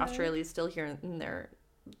obviously Australia is still here and they're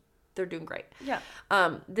doing great. Yeah.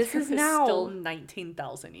 This is now still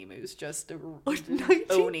 19,000 emus just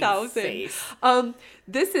 19,000.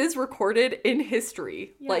 This is recorded in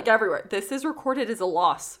history, everywhere. This is recorded as a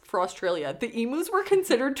loss for Australia. The emus were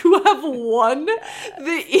considered to have won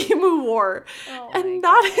the Emu War, and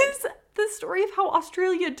that is the story of how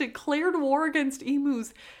Australia declared war against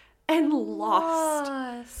emus and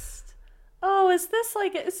lost. Oh, is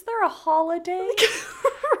there a holiday?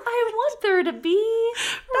 I want there to be.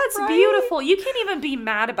 That's beautiful. You can't even be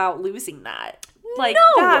mad about losing that. No.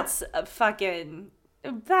 That's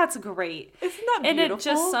that's great. Isn't that beautiful? And it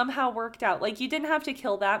just somehow worked out. You didn't have to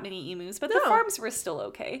kill that many emus, but the farms were still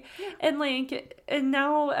okay. Yeah. And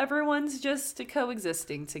now everyone's just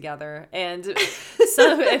coexisting together. And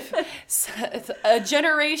so if a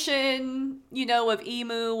generation, of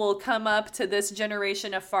emu will come up to this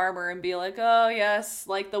generation of farmer and be like, oh yes,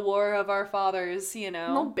 the war of our fathers, And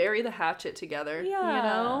they'll bury the hatchet together.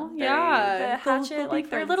 Yeah. Yeah. The hatchet,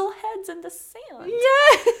 their little heads in the sand.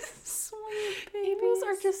 Yes. Sweet babies. Emus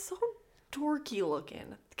are just so dorky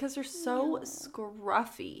looking because they're so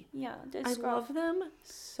scruffy. Yeah, I love them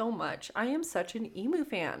so much. I am such an emu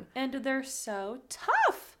fan. And they're so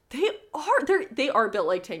tough. They are built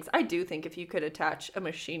like tanks. I do think if you could attach a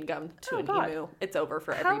machine gun to emu, it's over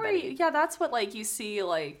for everybody. That's what you see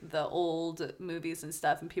the old movies and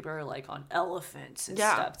stuff, and people are on elephants and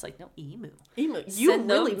stuff. It's no, emu. You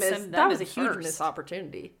really missed. That was a huge missed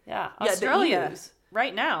opportunity. Yeah, Australia.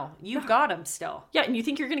 Right now, you've got them still. Yeah, and you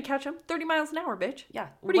think you're going to catch them 30 miles an hour, bitch. Yeah.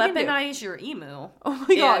 What are you gonna do? Weaponize your emu. Oh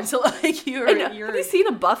my God. So have you seen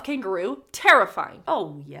a buff kangaroo? Terrifying.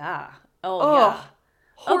 Oh, yeah. Oh, yeah.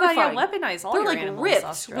 Horrifying. Oh, God, yeah, weaponize all your animals, ripped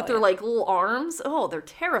Australia. with their little arms. Oh, they're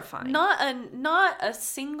terrifying. Not a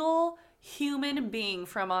single human being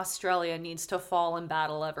from Australia needs to fall in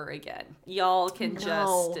battle ever again. Y'all can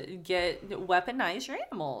just weaponize your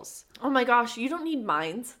animals. Oh my gosh, you don't need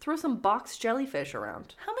mines. Throw some box jellyfish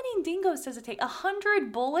around. How many dingoes does it take?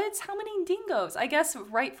 100 bullets? How many dingoes? I guess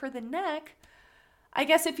right for the neck. I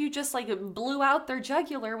guess if you just like blew out their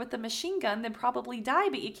jugular with a machine gun, they'd probably die,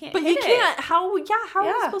 but you can't. But hit you can't. it. How are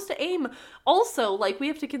you supposed to aim? Also, like, we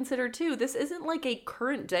have to consider too, this isn't like a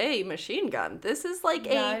current day machine gun. This is like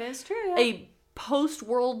That is true. Yeah. a post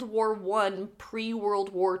World War I, pre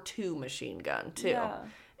World War II machine gun too. Yeah.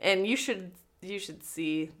 And you should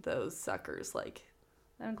see those suckers. Like,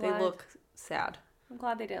 they look sad. I'm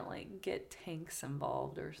glad they didn't like get tanks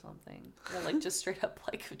involved or something. Or like just straight up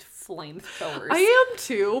like flamethrowers. I am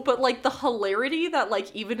too, but like the hilarity that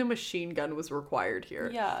like even a machine gun was required here.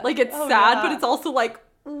 Yeah. Like, it's sad, but it's also like,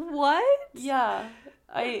 what? Yeah.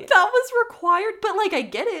 That was required, but like I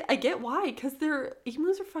get it. I get why, because their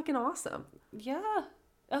emus are fucking awesome. Yeah.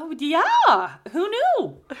 Oh yeah. Who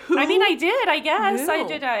knew? I mean, I did. I guess I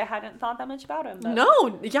did. I hadn't thought that much about him. But...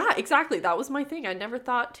 No. Yeah. Exactly. That was my thing. I never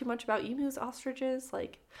thought too much about emus, ostriches.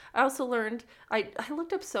 Like, I also learned. I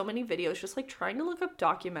looked up so many videos, just like trying to look up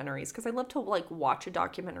documentaries, because I love to like watch a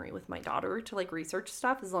documentary with my daughter to like research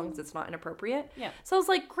stuff as long as it's not inappropriate. Yeah. So I was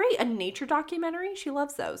like, great, a nature documentary. She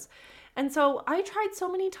loves those. And so I tried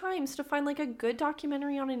so many times to find like a good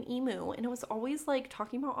documentary on an emu, and it was always like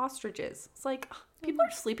talking about ostriches. It's like, people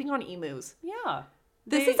are sleeping on emus. Yeah.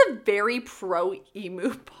 This is a very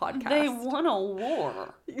pro-emu podcast. They won a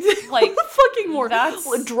war. Like, fucking war.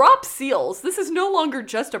 That's... Drop seals. This is no longer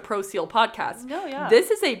just a pro-seal podcast. No, yeah. This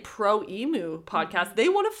is a pro-emu podcast. They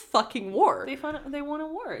won a fucking war. They won a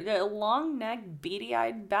war. They're long-necked,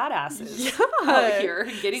 beady-eyed badasses out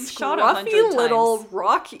here getting shot 100 times. little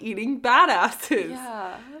rock-eating badasses.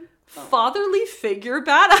 Yeah. Fatherly figure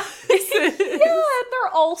badasses. Yeah, and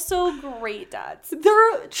they're also great dads.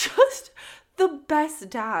 They're just... the best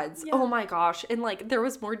dads. Yeah. Oh my gosh. And like there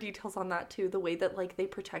was more details on that too. The way that like they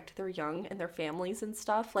protect their young and their families and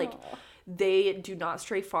stuff. Like they do not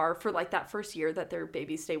stray far for like that first year that their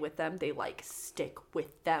babies stay with them. They like stick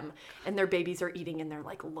with them, and their babies are eating and they're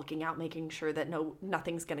like looking out, making sure that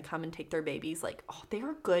nothing's gonna come and take their babies. Like, oh, they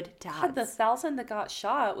are good dads. God, the 1,000 that got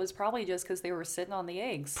shot was probably just because they were sitting on the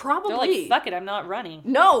eggs. Probably. They're like, fuck it, I'm not running.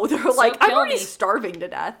 No, they're like, I'm already me. Starving to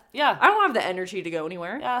death. Yeah. I don't have the energy to go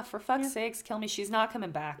anywhere. Yeah, for fuck's sakes, kill me. She's not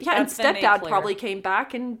coming back. Yeah, That's and stepdad probably came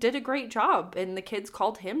back and did a great job. And the kids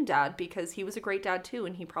called him dad because he was a great dad too.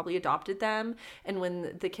 And he probably adopted them. And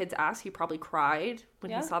when the kids asked, he probably cried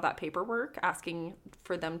when he saw that paperwork asking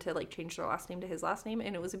for them to like change their last name to his last name.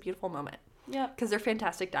 And it was a beautiful moment. Yeah. Because they're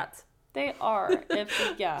fantastic dads. They are.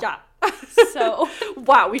 Yeah. So.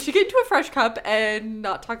 Wow, we should get into a fresh cup and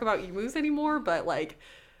not talk about emus anymore. But like,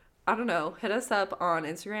 I don't know. Hit us up on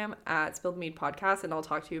Instagram at Spilled Mead Podcast and I'll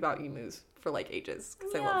talk to you about emus for like ages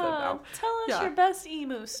because I love them now. Tell us your best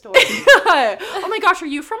emu story. Oh my gosh, are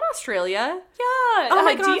you from Australia? Yeah. Oh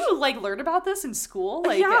my gosh. Do you like learn about this in school?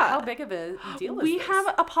 Like, how big of a deal is we this? have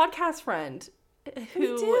a podcast friend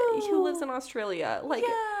who lives in Australia. Like,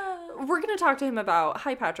 we're gonna talk to him about.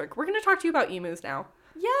 Hi, Patrick. We're gonna talk to you about emus now.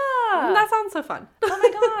 Yeah. That sounds so fun. Oh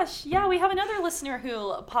my gosh. Yeah, we have another listener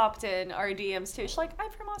who popped in our DMs too. She's like,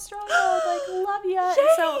 I'm from Australia. Like, love ya. And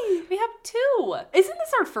so we have 2. Isn't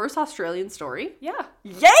this our first Australian story? Yeah.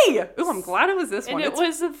 Yay! Ooh, I'm glad it was this one. And it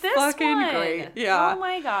was this fucking one. Great. Yeah. Oh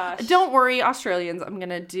my gosh. Don't worry, Australians. I'm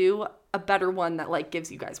gonna do a better one that like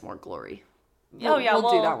gives you guys more glory. We'll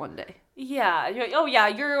do that one day. Yeah. Oh yeah.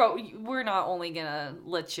 We're not only gonna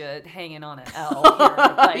let you hanging on an L here.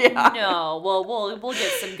 Like, no. We'll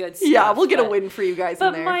get some good stuff. Yeah, we'll get a win for you guys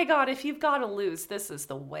in there. But my God, if you've got to lose, this is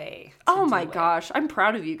the way. Oh my gosh, I'm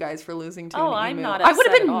proud of you guys for losing to an emu. I'm not I would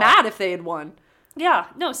have upset been at mad if they had won. Yeah.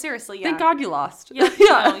 No, seriously. Yeah. Thank God you lost. Yeah.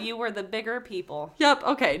 No, you were the bigger people. Yep.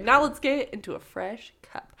 Okay. Now let's get into a fresh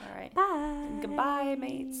cup. All right. Bye. Goodbye,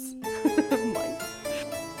 mates.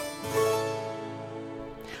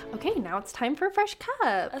 Okay, now it's time for a fresh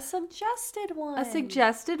cup. A suggested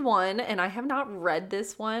one. And I have not read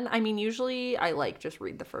this one. I mean, usually I like just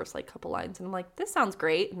read the first like couple lines and I'm like, this sounds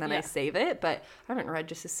great, and then I save it, but I haven't read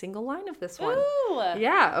just a single line of this one. Ooh.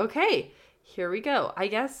 Yeah, okay. Here we go. I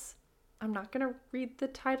guess I'm not going to read the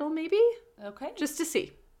title maybe? Okay. Just to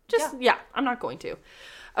see. Yeah, I'm not going to.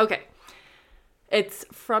 Okay. It's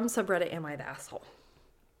from subreddit Am I the Asshole?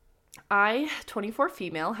 I, 24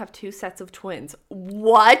 female, have 2 sets of twins.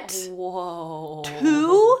 What? Whoa.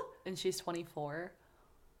 2? And she's 24.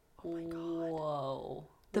 Oh my God. Whoa.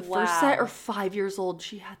 The first set are 5 years old.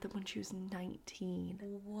 She had them when she was 19.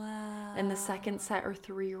 Wow. And the second set are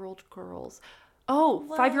 3-year-old girls. Oh,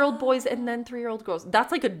 5-year-old boys and then 3-year-old girls.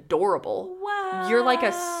 That's like adorable. Wow. You're like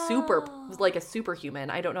a superhuman.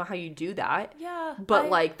 I don't know how you do that. Yeah. But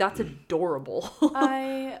like that's adorable.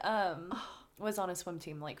 I was on a swim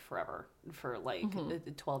team like forever for like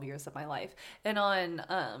the 12 years of my life. And on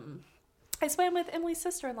I swam with Emily's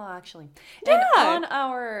sister-in-law, actually. Yeah. And on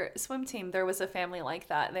our swim team, there was a family like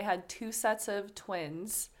that. They had 2 sets of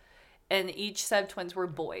twins, and each set of twins were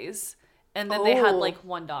boys. And then they had, like,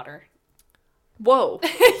 1 daughter. Whoa.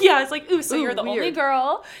 Yeah, it's like, ooh, so you're the weird. only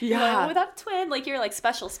girl. Yeah. You're without a twin. Like, you're, like,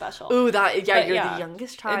 special. Ooh, that, yeah, But, you're the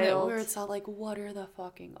youngest child. And where it's all like, what are the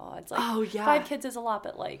fucking odds? Like, oh, yeah. 5 kids is a lot,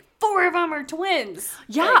 but, like, 4 of them are twins.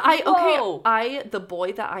 Yeah, like, the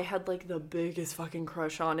boy that I had, like, the biggest fucking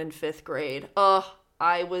crush on in 5th grade.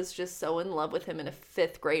 I was just so in love with him in a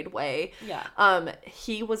 5th grade way. Yeah.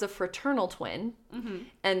 He was a fraternal twin. Mm-hmm.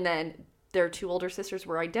 And then their 2 older sisters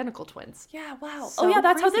were identical twins. Yeah, wow. So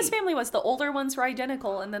that's crazy. how this family was. The older ones were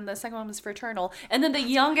identical, and then the second one was fraternal. And then the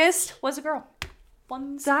youngest was a girl.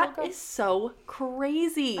 That is so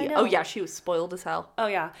crazy. I know. Oh, yeah, she was spoiled as hell. Oh,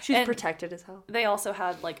 yeah. She was protected as hell. They also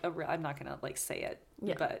had, like, I'm not going to, like, say it,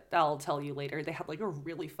 yeah. but I'll tell you later. They had, like, a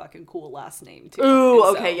really fucking cool last name, too. Ooh,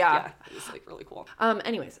 okay, yeah. It was, like, really cool.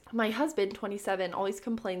 Anyways, my husband, 27, always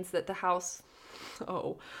complains that the house...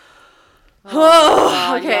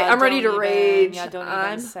 Oh, okay, yeah, I'm ready to rage. Yeah, don't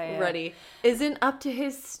even say it. I'm ready. Isn't up to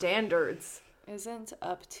his standards. Isn't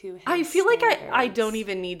up to his I feel standards. like I don't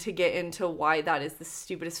even need to get into why that is the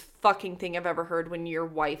stupidest fucking thing I've ever heard when your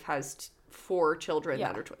wife has 4 children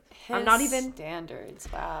that are twins. I'm not even... standards,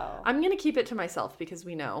 wow. I'm going to keep it to myself because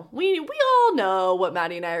we know. We all know what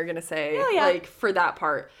Maddie and I are going to say, like, for that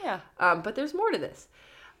part. Yeah. But there's more to this.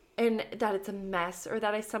 And that it's a mess, or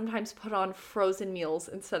that I sometimes put on frozen meals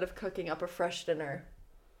instead of cooking up a fresh dinner.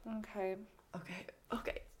 Okay.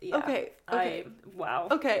 Yeah. Wow.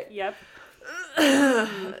 Okay. Yep.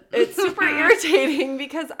 It's super irritating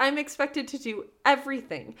because I'm expected to do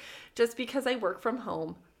everything just because I work from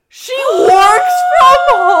home. She works from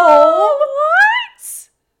home? What?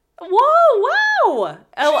 Whoa, wow.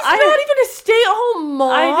 She's not even a stay-at-home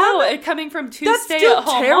mom. I know, and coming from 2 That's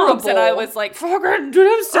stay-at-home moms, and I was like, fucking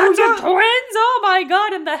do sons of twins? Oh my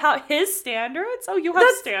god, and his standards? Oh, you have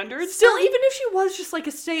standards? Still, even if she was just like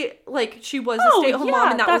a stay-at-home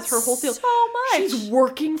mom and that was her whole deal. So much. She's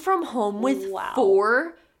working from home with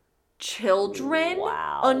 4 children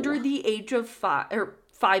under the age of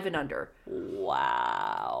 5 and under.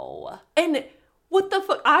 Wow. And what the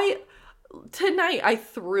fuck? Tonight, I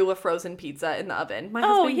threw a frozen pizza in the oven. My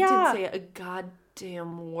husband didn't say a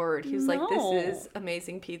goddamn word. He was like, this is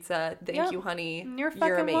amazing pizza. Thank you, honey. You're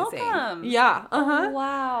amazing. welcome. Yeah. Uh-huh.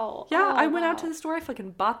 Wow. Yeah, I went out to the store. I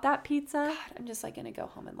fucking bought that pizza. God, I'm just, like, gonna go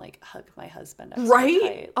home and, like, hug my husband. Right?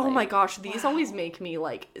 Tight. Oh, my gosh. These always make me,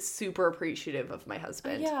 like, super appreciative of my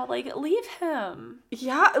husband. Yeah, like, leave him.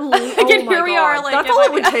 Yeah. Again, here we are. Like, that's all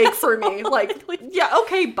it would take for me. Like, yeah,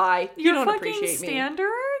 okay, bye. You don't appreciate me. Standards?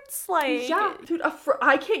 Like, yeah, dude,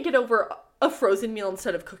 I can't get over a frozen meal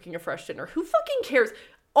instead of cooking a fresh dinner. Who fucking cares?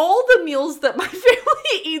 All the meals that my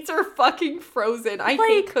family eats are fucking frozen. I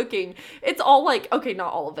hate cooking. It's all like, okay,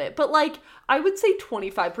 not all of it, but like, I would say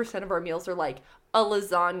 25% of our meals are like a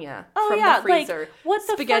lasagna from the freezer. Like, what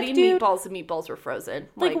the spaghetti fuck, dude? meatballs, and meatballs were frozen.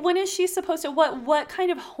 Like, when is she supposed to, what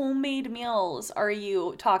kind of homemade meals are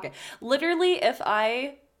you talking? Literally, if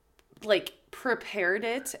I, like, prepared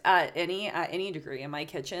it at any degree in my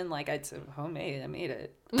kitchen, like, I'd say homemade, I made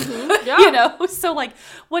it. Mm-hmm. Yeah. You know, so like,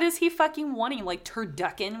 what is he fucking wanting? Like,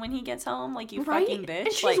 turducken when he gets home? Like, you fucking bitch.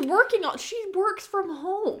 And she's like, she works from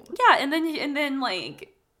home. Yeah, and then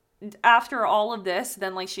like, after all of this,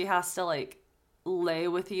 then like, she has to like lay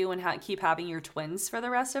with you and keep having your twins for the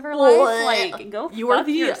rest of her life. Like, go fuck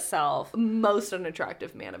yourself. Most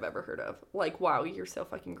unattractive man I've ever heard of. Like, wow, you're so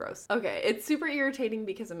fucking gross. Okay, it's super irritating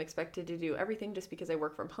because I'm expected to do everything just because I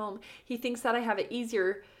work from home. He thinks that I have an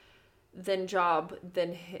easier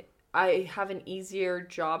I have an easier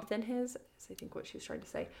job than his. Is I think what she was trying to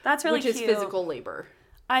say. That's really cute. Which is physical labor.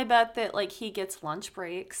 I bet that like he gets lunch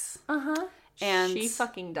breaks. Uh-huh. And she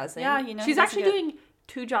fucking doesn't. Yeah, you know. She's actually doing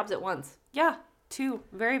 2 jobs at once. Yeah. 2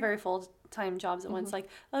 very, very full-time jobs at once. Like,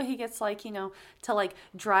 oh, he gets, like, you know, to, like,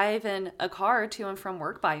 drive in a car to and from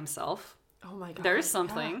work by himself. Oh, my God. There's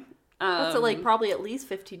something. Yeah. That's, like, probably at least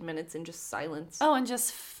 15 minutes in just silence. Oh, and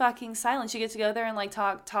just fucking silence. You get to go there and, like,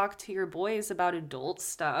 talk to your boys about adult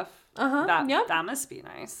stuff. Uh-huh. That must be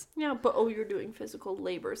nice. Yeah, but, you're doing physical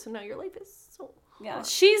labor, so now your life is so hard. Yeah,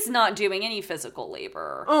 she's not doing any physical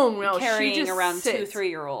labor. Oh, no. Carrying she just around sits.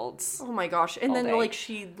 2-3-year-olds. Oh, my gosh. And then, day. like,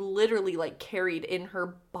 she literally, like, carried in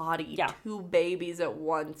her body 2 babies at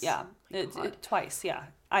once. Yeah. Twice, yeah.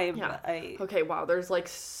 Okay, wow, there's like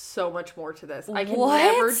so much more to this. I can What?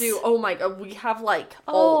 never do, oh my god, we have like,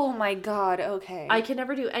 oh my god, okay. I can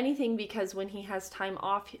never do anything because when he has time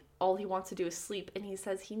off, all he wants to do is sleep, and he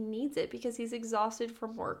says he needs it because he's exhausted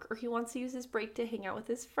from work, or he wants to use his break to hang out with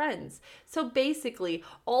his friends. So basically,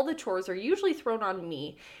 all the chores are usually thrown on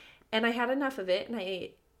me, and I had enough of it,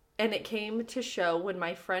 and it came to show when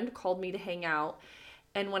my friend called me to hang out.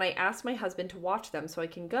 And when I asked my husband to watch them so I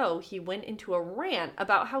can go, he went into a rant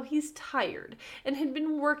about how he's tired and had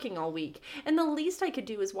been working all week. And the least I could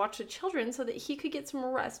do is watch the children so that he could get some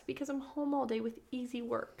rest because I'm home all day with easy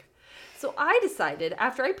work. So I decided,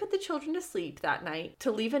 after I put the children to sleep that night,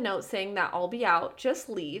 to leave a note saying that I'll be out, just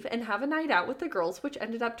leave, and have a night out with the girls, which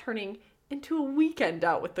ended up turning into a weekend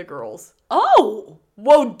out with the girls. Oh!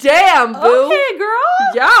 Whoa, damn, boo! Okay, girl!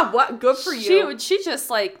 Yeah, what? Good for you. She just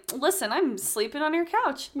like, listen, I'm sleeping on your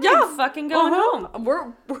couch. Yeah. I'm fucking going home.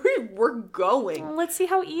 We're going. Let's see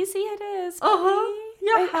how easy it is.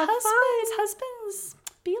 Yeah, have husbands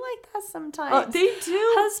be like that sometimes. They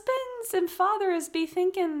do. Husbands and fathers be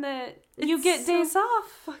thinking that you get days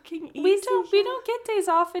off. Fucking easy. We don't get days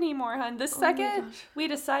off anymore, hun. The second we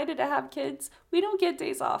decided to have kids, we don't get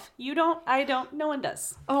days off. You don't, I don't, no one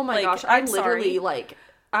does. Oh my gosh, I'm literally like,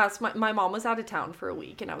 asked my mom was out of town for a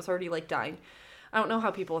week and I was already like dying. I don't know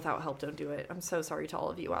how people without help don't do it. I'm so sorry to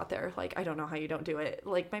all of you out there. Like, I don't know how you don't do it.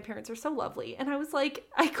 Like, my parents are so lovely. And I was like,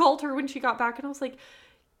 I called her when she got back and I was like,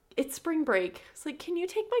 it's spring break. It's like, can you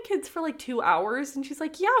take my kids for like 2 hours? And she's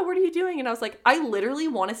like, yeah, what are you doing? And I was like, I literally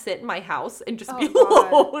want to sit in my house and just be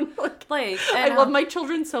alone. I love my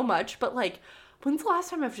children so much, but like, when's the last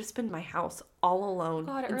time I've just been in my house all alone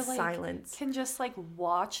in silence? Can just like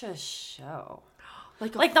watch a show.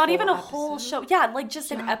 Like not even a whole show. Yeah, like just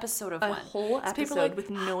an episode of one. A whole episode with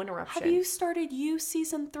no interruption. Have you started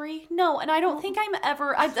season 3? No, and I don't think I'm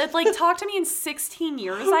ever... I'd like, talk to me in 16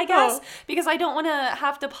 years, I guess, because I don't want to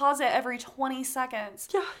have to pause it every 20 seconds.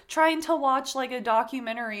 Yeah. Trying to watch, like, a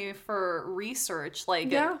documentary for research.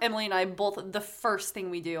 Like, Emily and I both... The first thing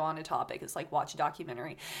we do on a topic is, like, watch a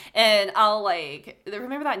documentary. And I'll, like...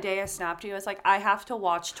 Remember that day I snapped you? I was like, I have to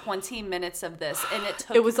watch 20 minutes of this, and it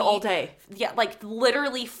took It was all day. Yeah, like,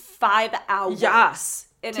 literally 5 hours. Yes.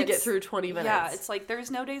 To get through 20 minutes. Yeah, it's like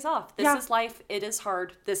there's no days off. This is life. It is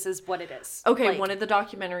hard. This is what it is. Okay, like, one of the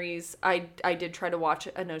documentaries, I did try to watch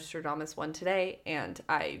a Nostradamus one today, and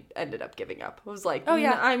I ended up giving up. I was like,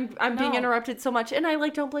 I'm being interrupted so much, and I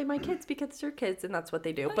like don't blame my kids because they're kids, and that's what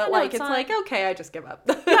they do. But like, it's like, okay, I just give up.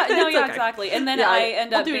 Yeah, exactly. And then I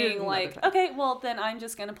end up being like, okay, well then I'm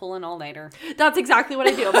just gonna pull an all-nighter. That's exactly what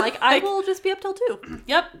I do. I'm like, I will just be up till 2.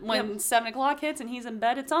 Yep. When 7 o'clock hits and he's in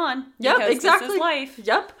bed, it's on. Yep, exactly. This is life.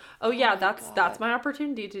 Yep. Oh yeah, that's my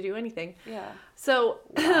opportunity to do anything. Yeah. So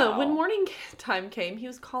when morning time came, he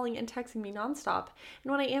was calling and texting me nonstop.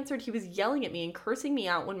 And when I answered, he was yelling at me and cursing me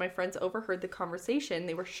out. When my friends overheard the conversation,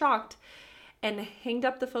 they were shocked and hanged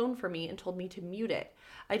up the phone for me and told me to mute it.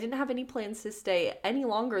 I didn't have any plans to stay any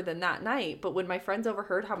longer than that night, but when my friends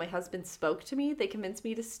overheard how my husband spoke to me, they convinced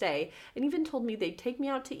me to stay and even told me they'd take me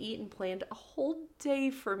out to eat and planned a whole day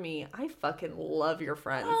for me. I fucking love your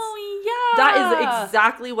friends. Oh, yeah. That is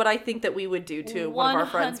exactly what I think that we would do to one of our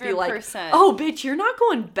friends. Be like, oh, bitch, you're not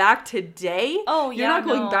going back today? Oh, yeah, you're not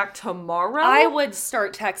going back tomorrow? I would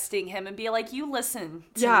start texting him and be like, you listen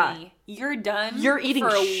to me. You're done. You're eating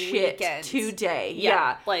for a shit weekend. today.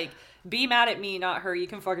 Yeah. Like... Be mad at me, not her. You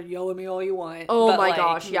can fucking yell at me all you want. Oh but my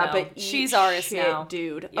gosh, yeah, no. But she's ours shit, now,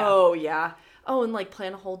 dude. Yeah. Oh yeah. Oh, and like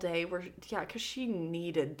plan a whole day where, because she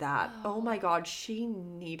needed that. Oh my god, she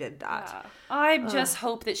needed that. Yeah. I just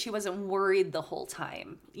hope that she wasn't worried the whole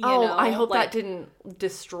time. You know? I hope that didn't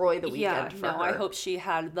destroy the weekend for her. I hope she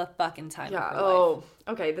had the fucking time of her life.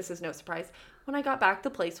 Okay, this is no surprise. When I got back, the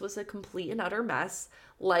place was a complete and utter mess.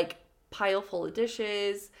 Like, pile full of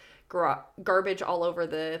dishes, garbage all over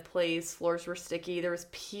the place, floors were sticky, there was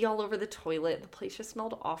pee all over the toilet, the place just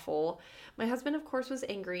smelled awful. My husband, of course, was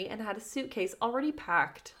angry and had a suitcase already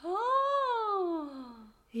packed.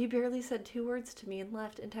 He barely said 2 words to me and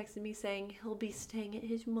left and texted me saying he'll be staying at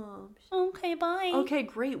his mom's. Okay, bye. Okay,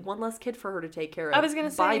 great. One less kid for her to take care of. I was gonna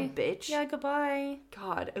say, bye, bitch. Yeah, goodbye.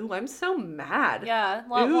 God, ooh, I'm so mad. Yeah,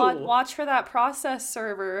 watch for that process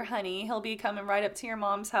server, honey. He'll be coming right up to your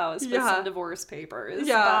mom's house with some divorce papers.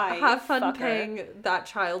 Yeah, bye, have fun paying that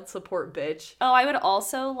child support, bitch. Oh, I would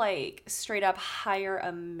also, like, straight up hire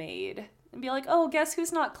a maid. And be like, oh, guess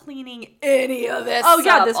who's not cleaning any of this Oh,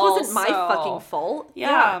 yeah, this also. wasn't my fucking fault.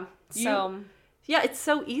 Yeah. Yeah, it's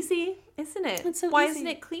so easy, isn't it? It's so Why easy. isn't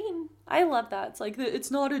it clean? I love that. It's like,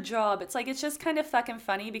 it's not a job. It's like, it's just kind of fucking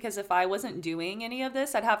funny because if I wasn't doing any of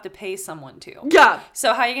this, I'd have to pay someone to. Yeah.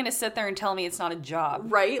 So how are you going to sit there and tell me it's not a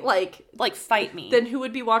job? Right? Like fight me. Then who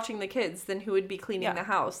would be watching the kids? Then who would be cleaning the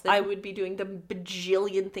house? Then who would be doing the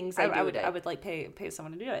bajillion things I would like pay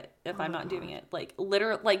someone to do it if I'm not doing it. Like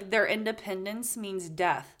literally, like their independence means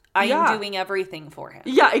death. I am doing everything for him.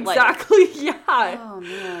 Yeah, exactly. Like, oh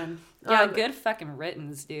man. Yeah, good fucking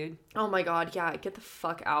riddance, dude. Oh my god, yeah, get the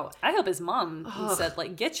fuck out. I hope his mom said,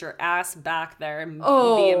 like, get your ass back there and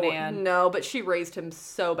be a man. No, but she raised him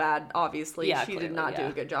so bad, obviously. Yeah, she did not do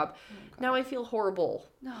a good job. Now I feel horrible.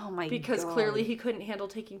 Oh my god. Because clearly he couldn't handle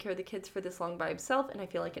taking care of the kids for this long by himself, and I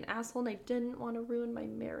feel like an asshole, and I didn't want to ruin my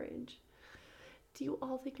marriage. Do you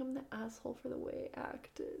all think I'm the asshole for the way I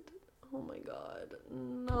acted? Oh my god.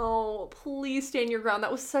 No. Please stand your ground.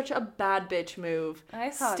 That was such a bad bitch move. I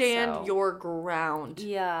thought Stand your ground.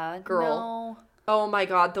 Yeah. Girl. No. Oh my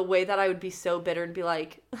god. The way that I would be so bitter and be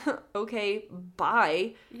like, okay,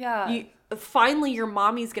 bye. Yeah. Finally, your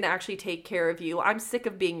mommy's gonna actually take care of you. I'm sick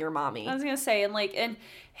of being your mommy. I was gonna say, and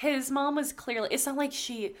his mom was clearly, it's not like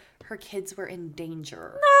her kids were in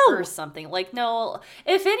danger or something. Like, no,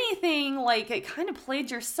 if anything, like, it kind of played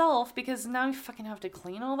yourself because now you fucking have to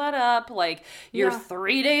clean all that up. Like, you're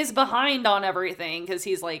 3 days behind on everything because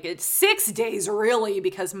he's like, it's 6 days really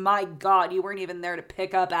because, my God, you weren't even there to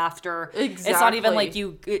pick up after. Exactly. It's not even like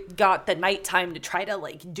you got the nighttime to try to,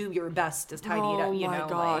 like, do your best to tidy it up, you know? Oh my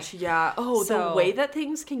gosh, yeah. Oh, the way that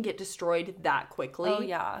things can get destroyed that quickly. Oh,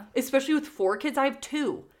 yeah. Especially with 4 kids. I have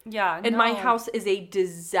 2. Yeah, and my house is a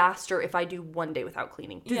disaster if I do one day without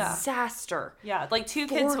cleaning. Disaster. Yeah, like 2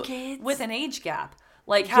 kids with an age gap.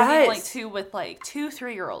 Like Yes. having like 2 with like 2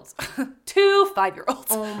 3-year-olds, 2 5-year-olds.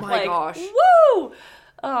 Oh my like, gosh. Woo!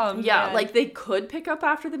 Yeah, man. like they could pick up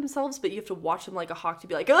after themselves, but you have to watch them like a hawk to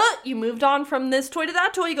be like, you moved on from this toy to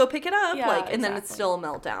that toy, go pick it up. Yeah, like, and then it's still a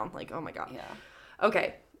meltdown. Like, oh my god. Yeah.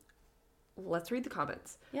 Okay. Let's read the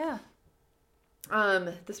comments. Yeah.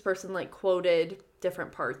 This person like quoted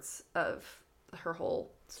different parts of her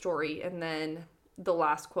whole story, and then the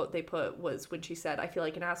last quote they put was when she said, I feel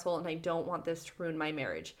like an asshole and I don't want this to ruin my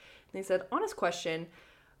marriage. And they said, honest question,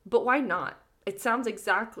 but why not? It sounds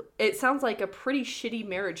like a pretty shitty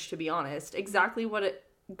marriage, to be honest. Exactly what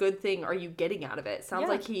good thing are you getting out of it? Sounds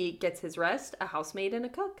like he gets his rest, a housemaid and a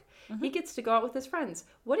cook. Mm-hmm. He gets to go out with his friends.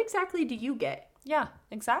 What exactly do you get? Yeah,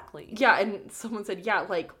 exactly. Yeah, and someone said, yeah,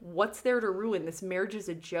 like, what's there to ruin? This marriage is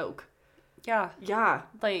a joke. Yeah. Yeah.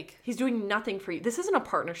 Like, he's doing nothing for you. This isn't a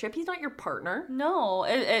partnership. He's not your partner. No,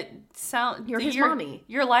 it sounds... You're his mommy.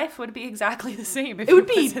 Your life would be exactly the same if it would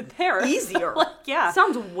he be wasn't there. Easier. Like, yeah.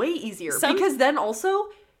 Sounds way easier. Because then also,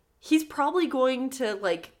 he's probably going to,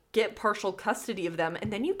 like, get partial custody of them,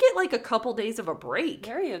 and then you get, like, a couple days of a break.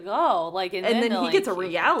 There you go. Like, and then he gets a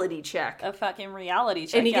reality check. A fucking reality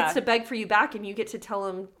check, and he gets to beg for you back, and you get to tell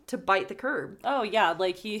him to bite the curb. Oh, yeah.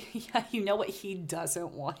 Like, you know what he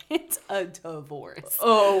doesn't want? It's a divorce.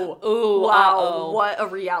 Oh. Wow. Uh-oh. What a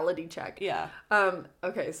reality check. Yeah.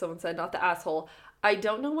 Okay, someone said, not the asshole. I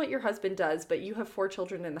don't know what your husband does, but you have 4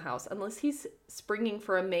 children in the house. Unless he's springing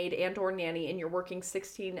for a maid and or nanny and you're working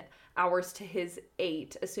 16 hours to his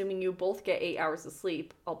 8, assuming you both get 8 hours of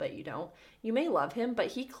sleep, I'll bet you don't. You may love him, but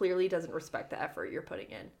he clearly doesn't respect the effort you're putting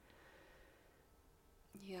in.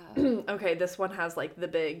 Yeah. Okay, this one has like the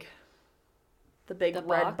big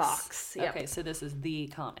red box. Yep. Okay, so this is the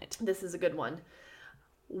comment. This is a good one.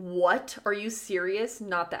 What? Are you serious?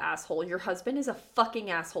 Not the asshole. Your husband is a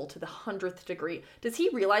fucking asshole to the 100th degree. Does he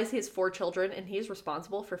realize he has 4 children and he is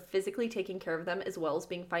responsible for physically taking care of them as well as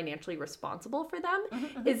being financially responsible for them?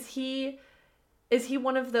 Mm-hmm. Is he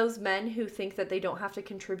one of those men who think that they don't have to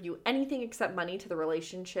contribute anything except money to the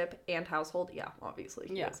relationship and household? Yeah, obviously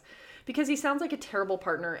he is. Because he sounds like a terrible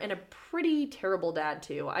partner and a pretty terrible dad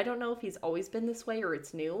too. I don't know if he's always been this way or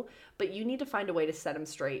it's new, but you need to find a way to set him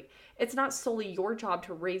straight. It's not solely your job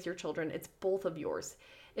to raise your children, it's both of yours.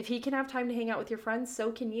 If he can have time to hang out with your friends,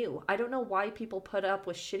 so can you. I don't know why people put up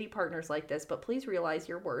with shitty partners like this, but please realize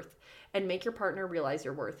your worth and make your partner realize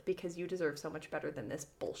your worth because you deserve so much better than this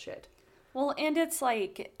bullshit. Well, and it's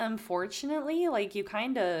like, unfortunately, like you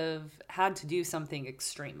kind of had to do something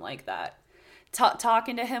extreme like that.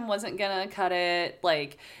 Talking to him wasn't gonna cut it.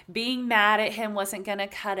 Like, being mad at him wasn't gonna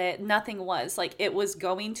cut it. Nothing was. Like, it was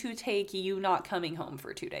going to take you not coming home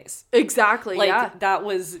for 2 days. Exactly, like, that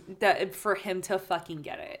was that for him to fucking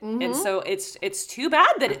get it. Mm-hmm. And so it's too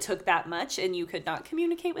bad that it took that much and you could not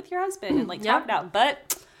communicate with your husband and, like, talk it out.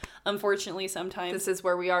 But, unfortunately, sometimes... This is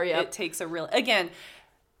where we are, It takes a real... Again,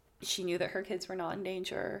 she knew that her kids were not in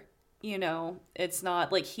danger. you know, it's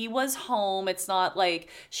not like he was home. It's not like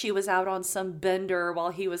she was out on some bender while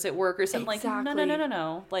he was at work or something. Exactly. Like,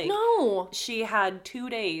 no. Like, no. She had 2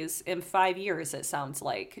 days in 5 years, it sounds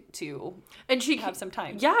like, to have some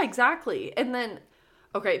time. Yeah, exactly. And then,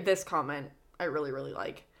 okay, this comment I really, really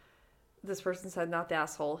like. This person said, not the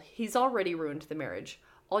asshole. He's already ruined the marriage.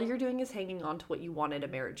 All you're doing is hanging on to what you wanted a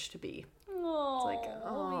marriage to be. Oh, it's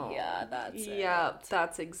like, yeah, that's it. Yeah,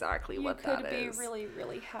 that's exactly what that is. You could be really,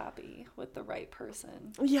 really happy with the right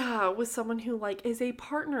person. Yeah, with someone who, like, is a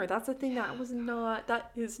partner. That's the thing.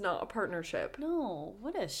 That is not a partnership. No,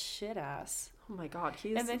 what a shit ass. Oh my God,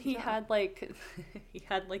 and then he had like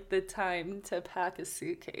the time to pack a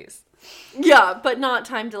suitcase. Yeah, but not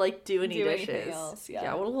time to like do any dishes. Anything else,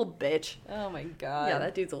 yeah, what a little bitch. Oh my God. Yeah,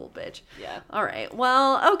 that dude's a little bitch. Yeah. All right.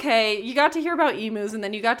 Well, okay. You got to hear about emus, and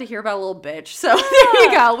then you got to hear about a little bitch. So there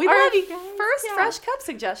you go. We love you guys. First fresh cup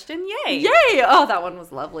suggestion. Yay. Yay. Oh, that one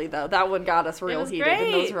was lovely though. That one got us real heated, great.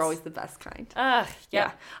 and those are always the best kind.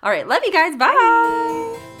 Yeah. All right. Love you guys.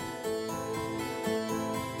 Bye.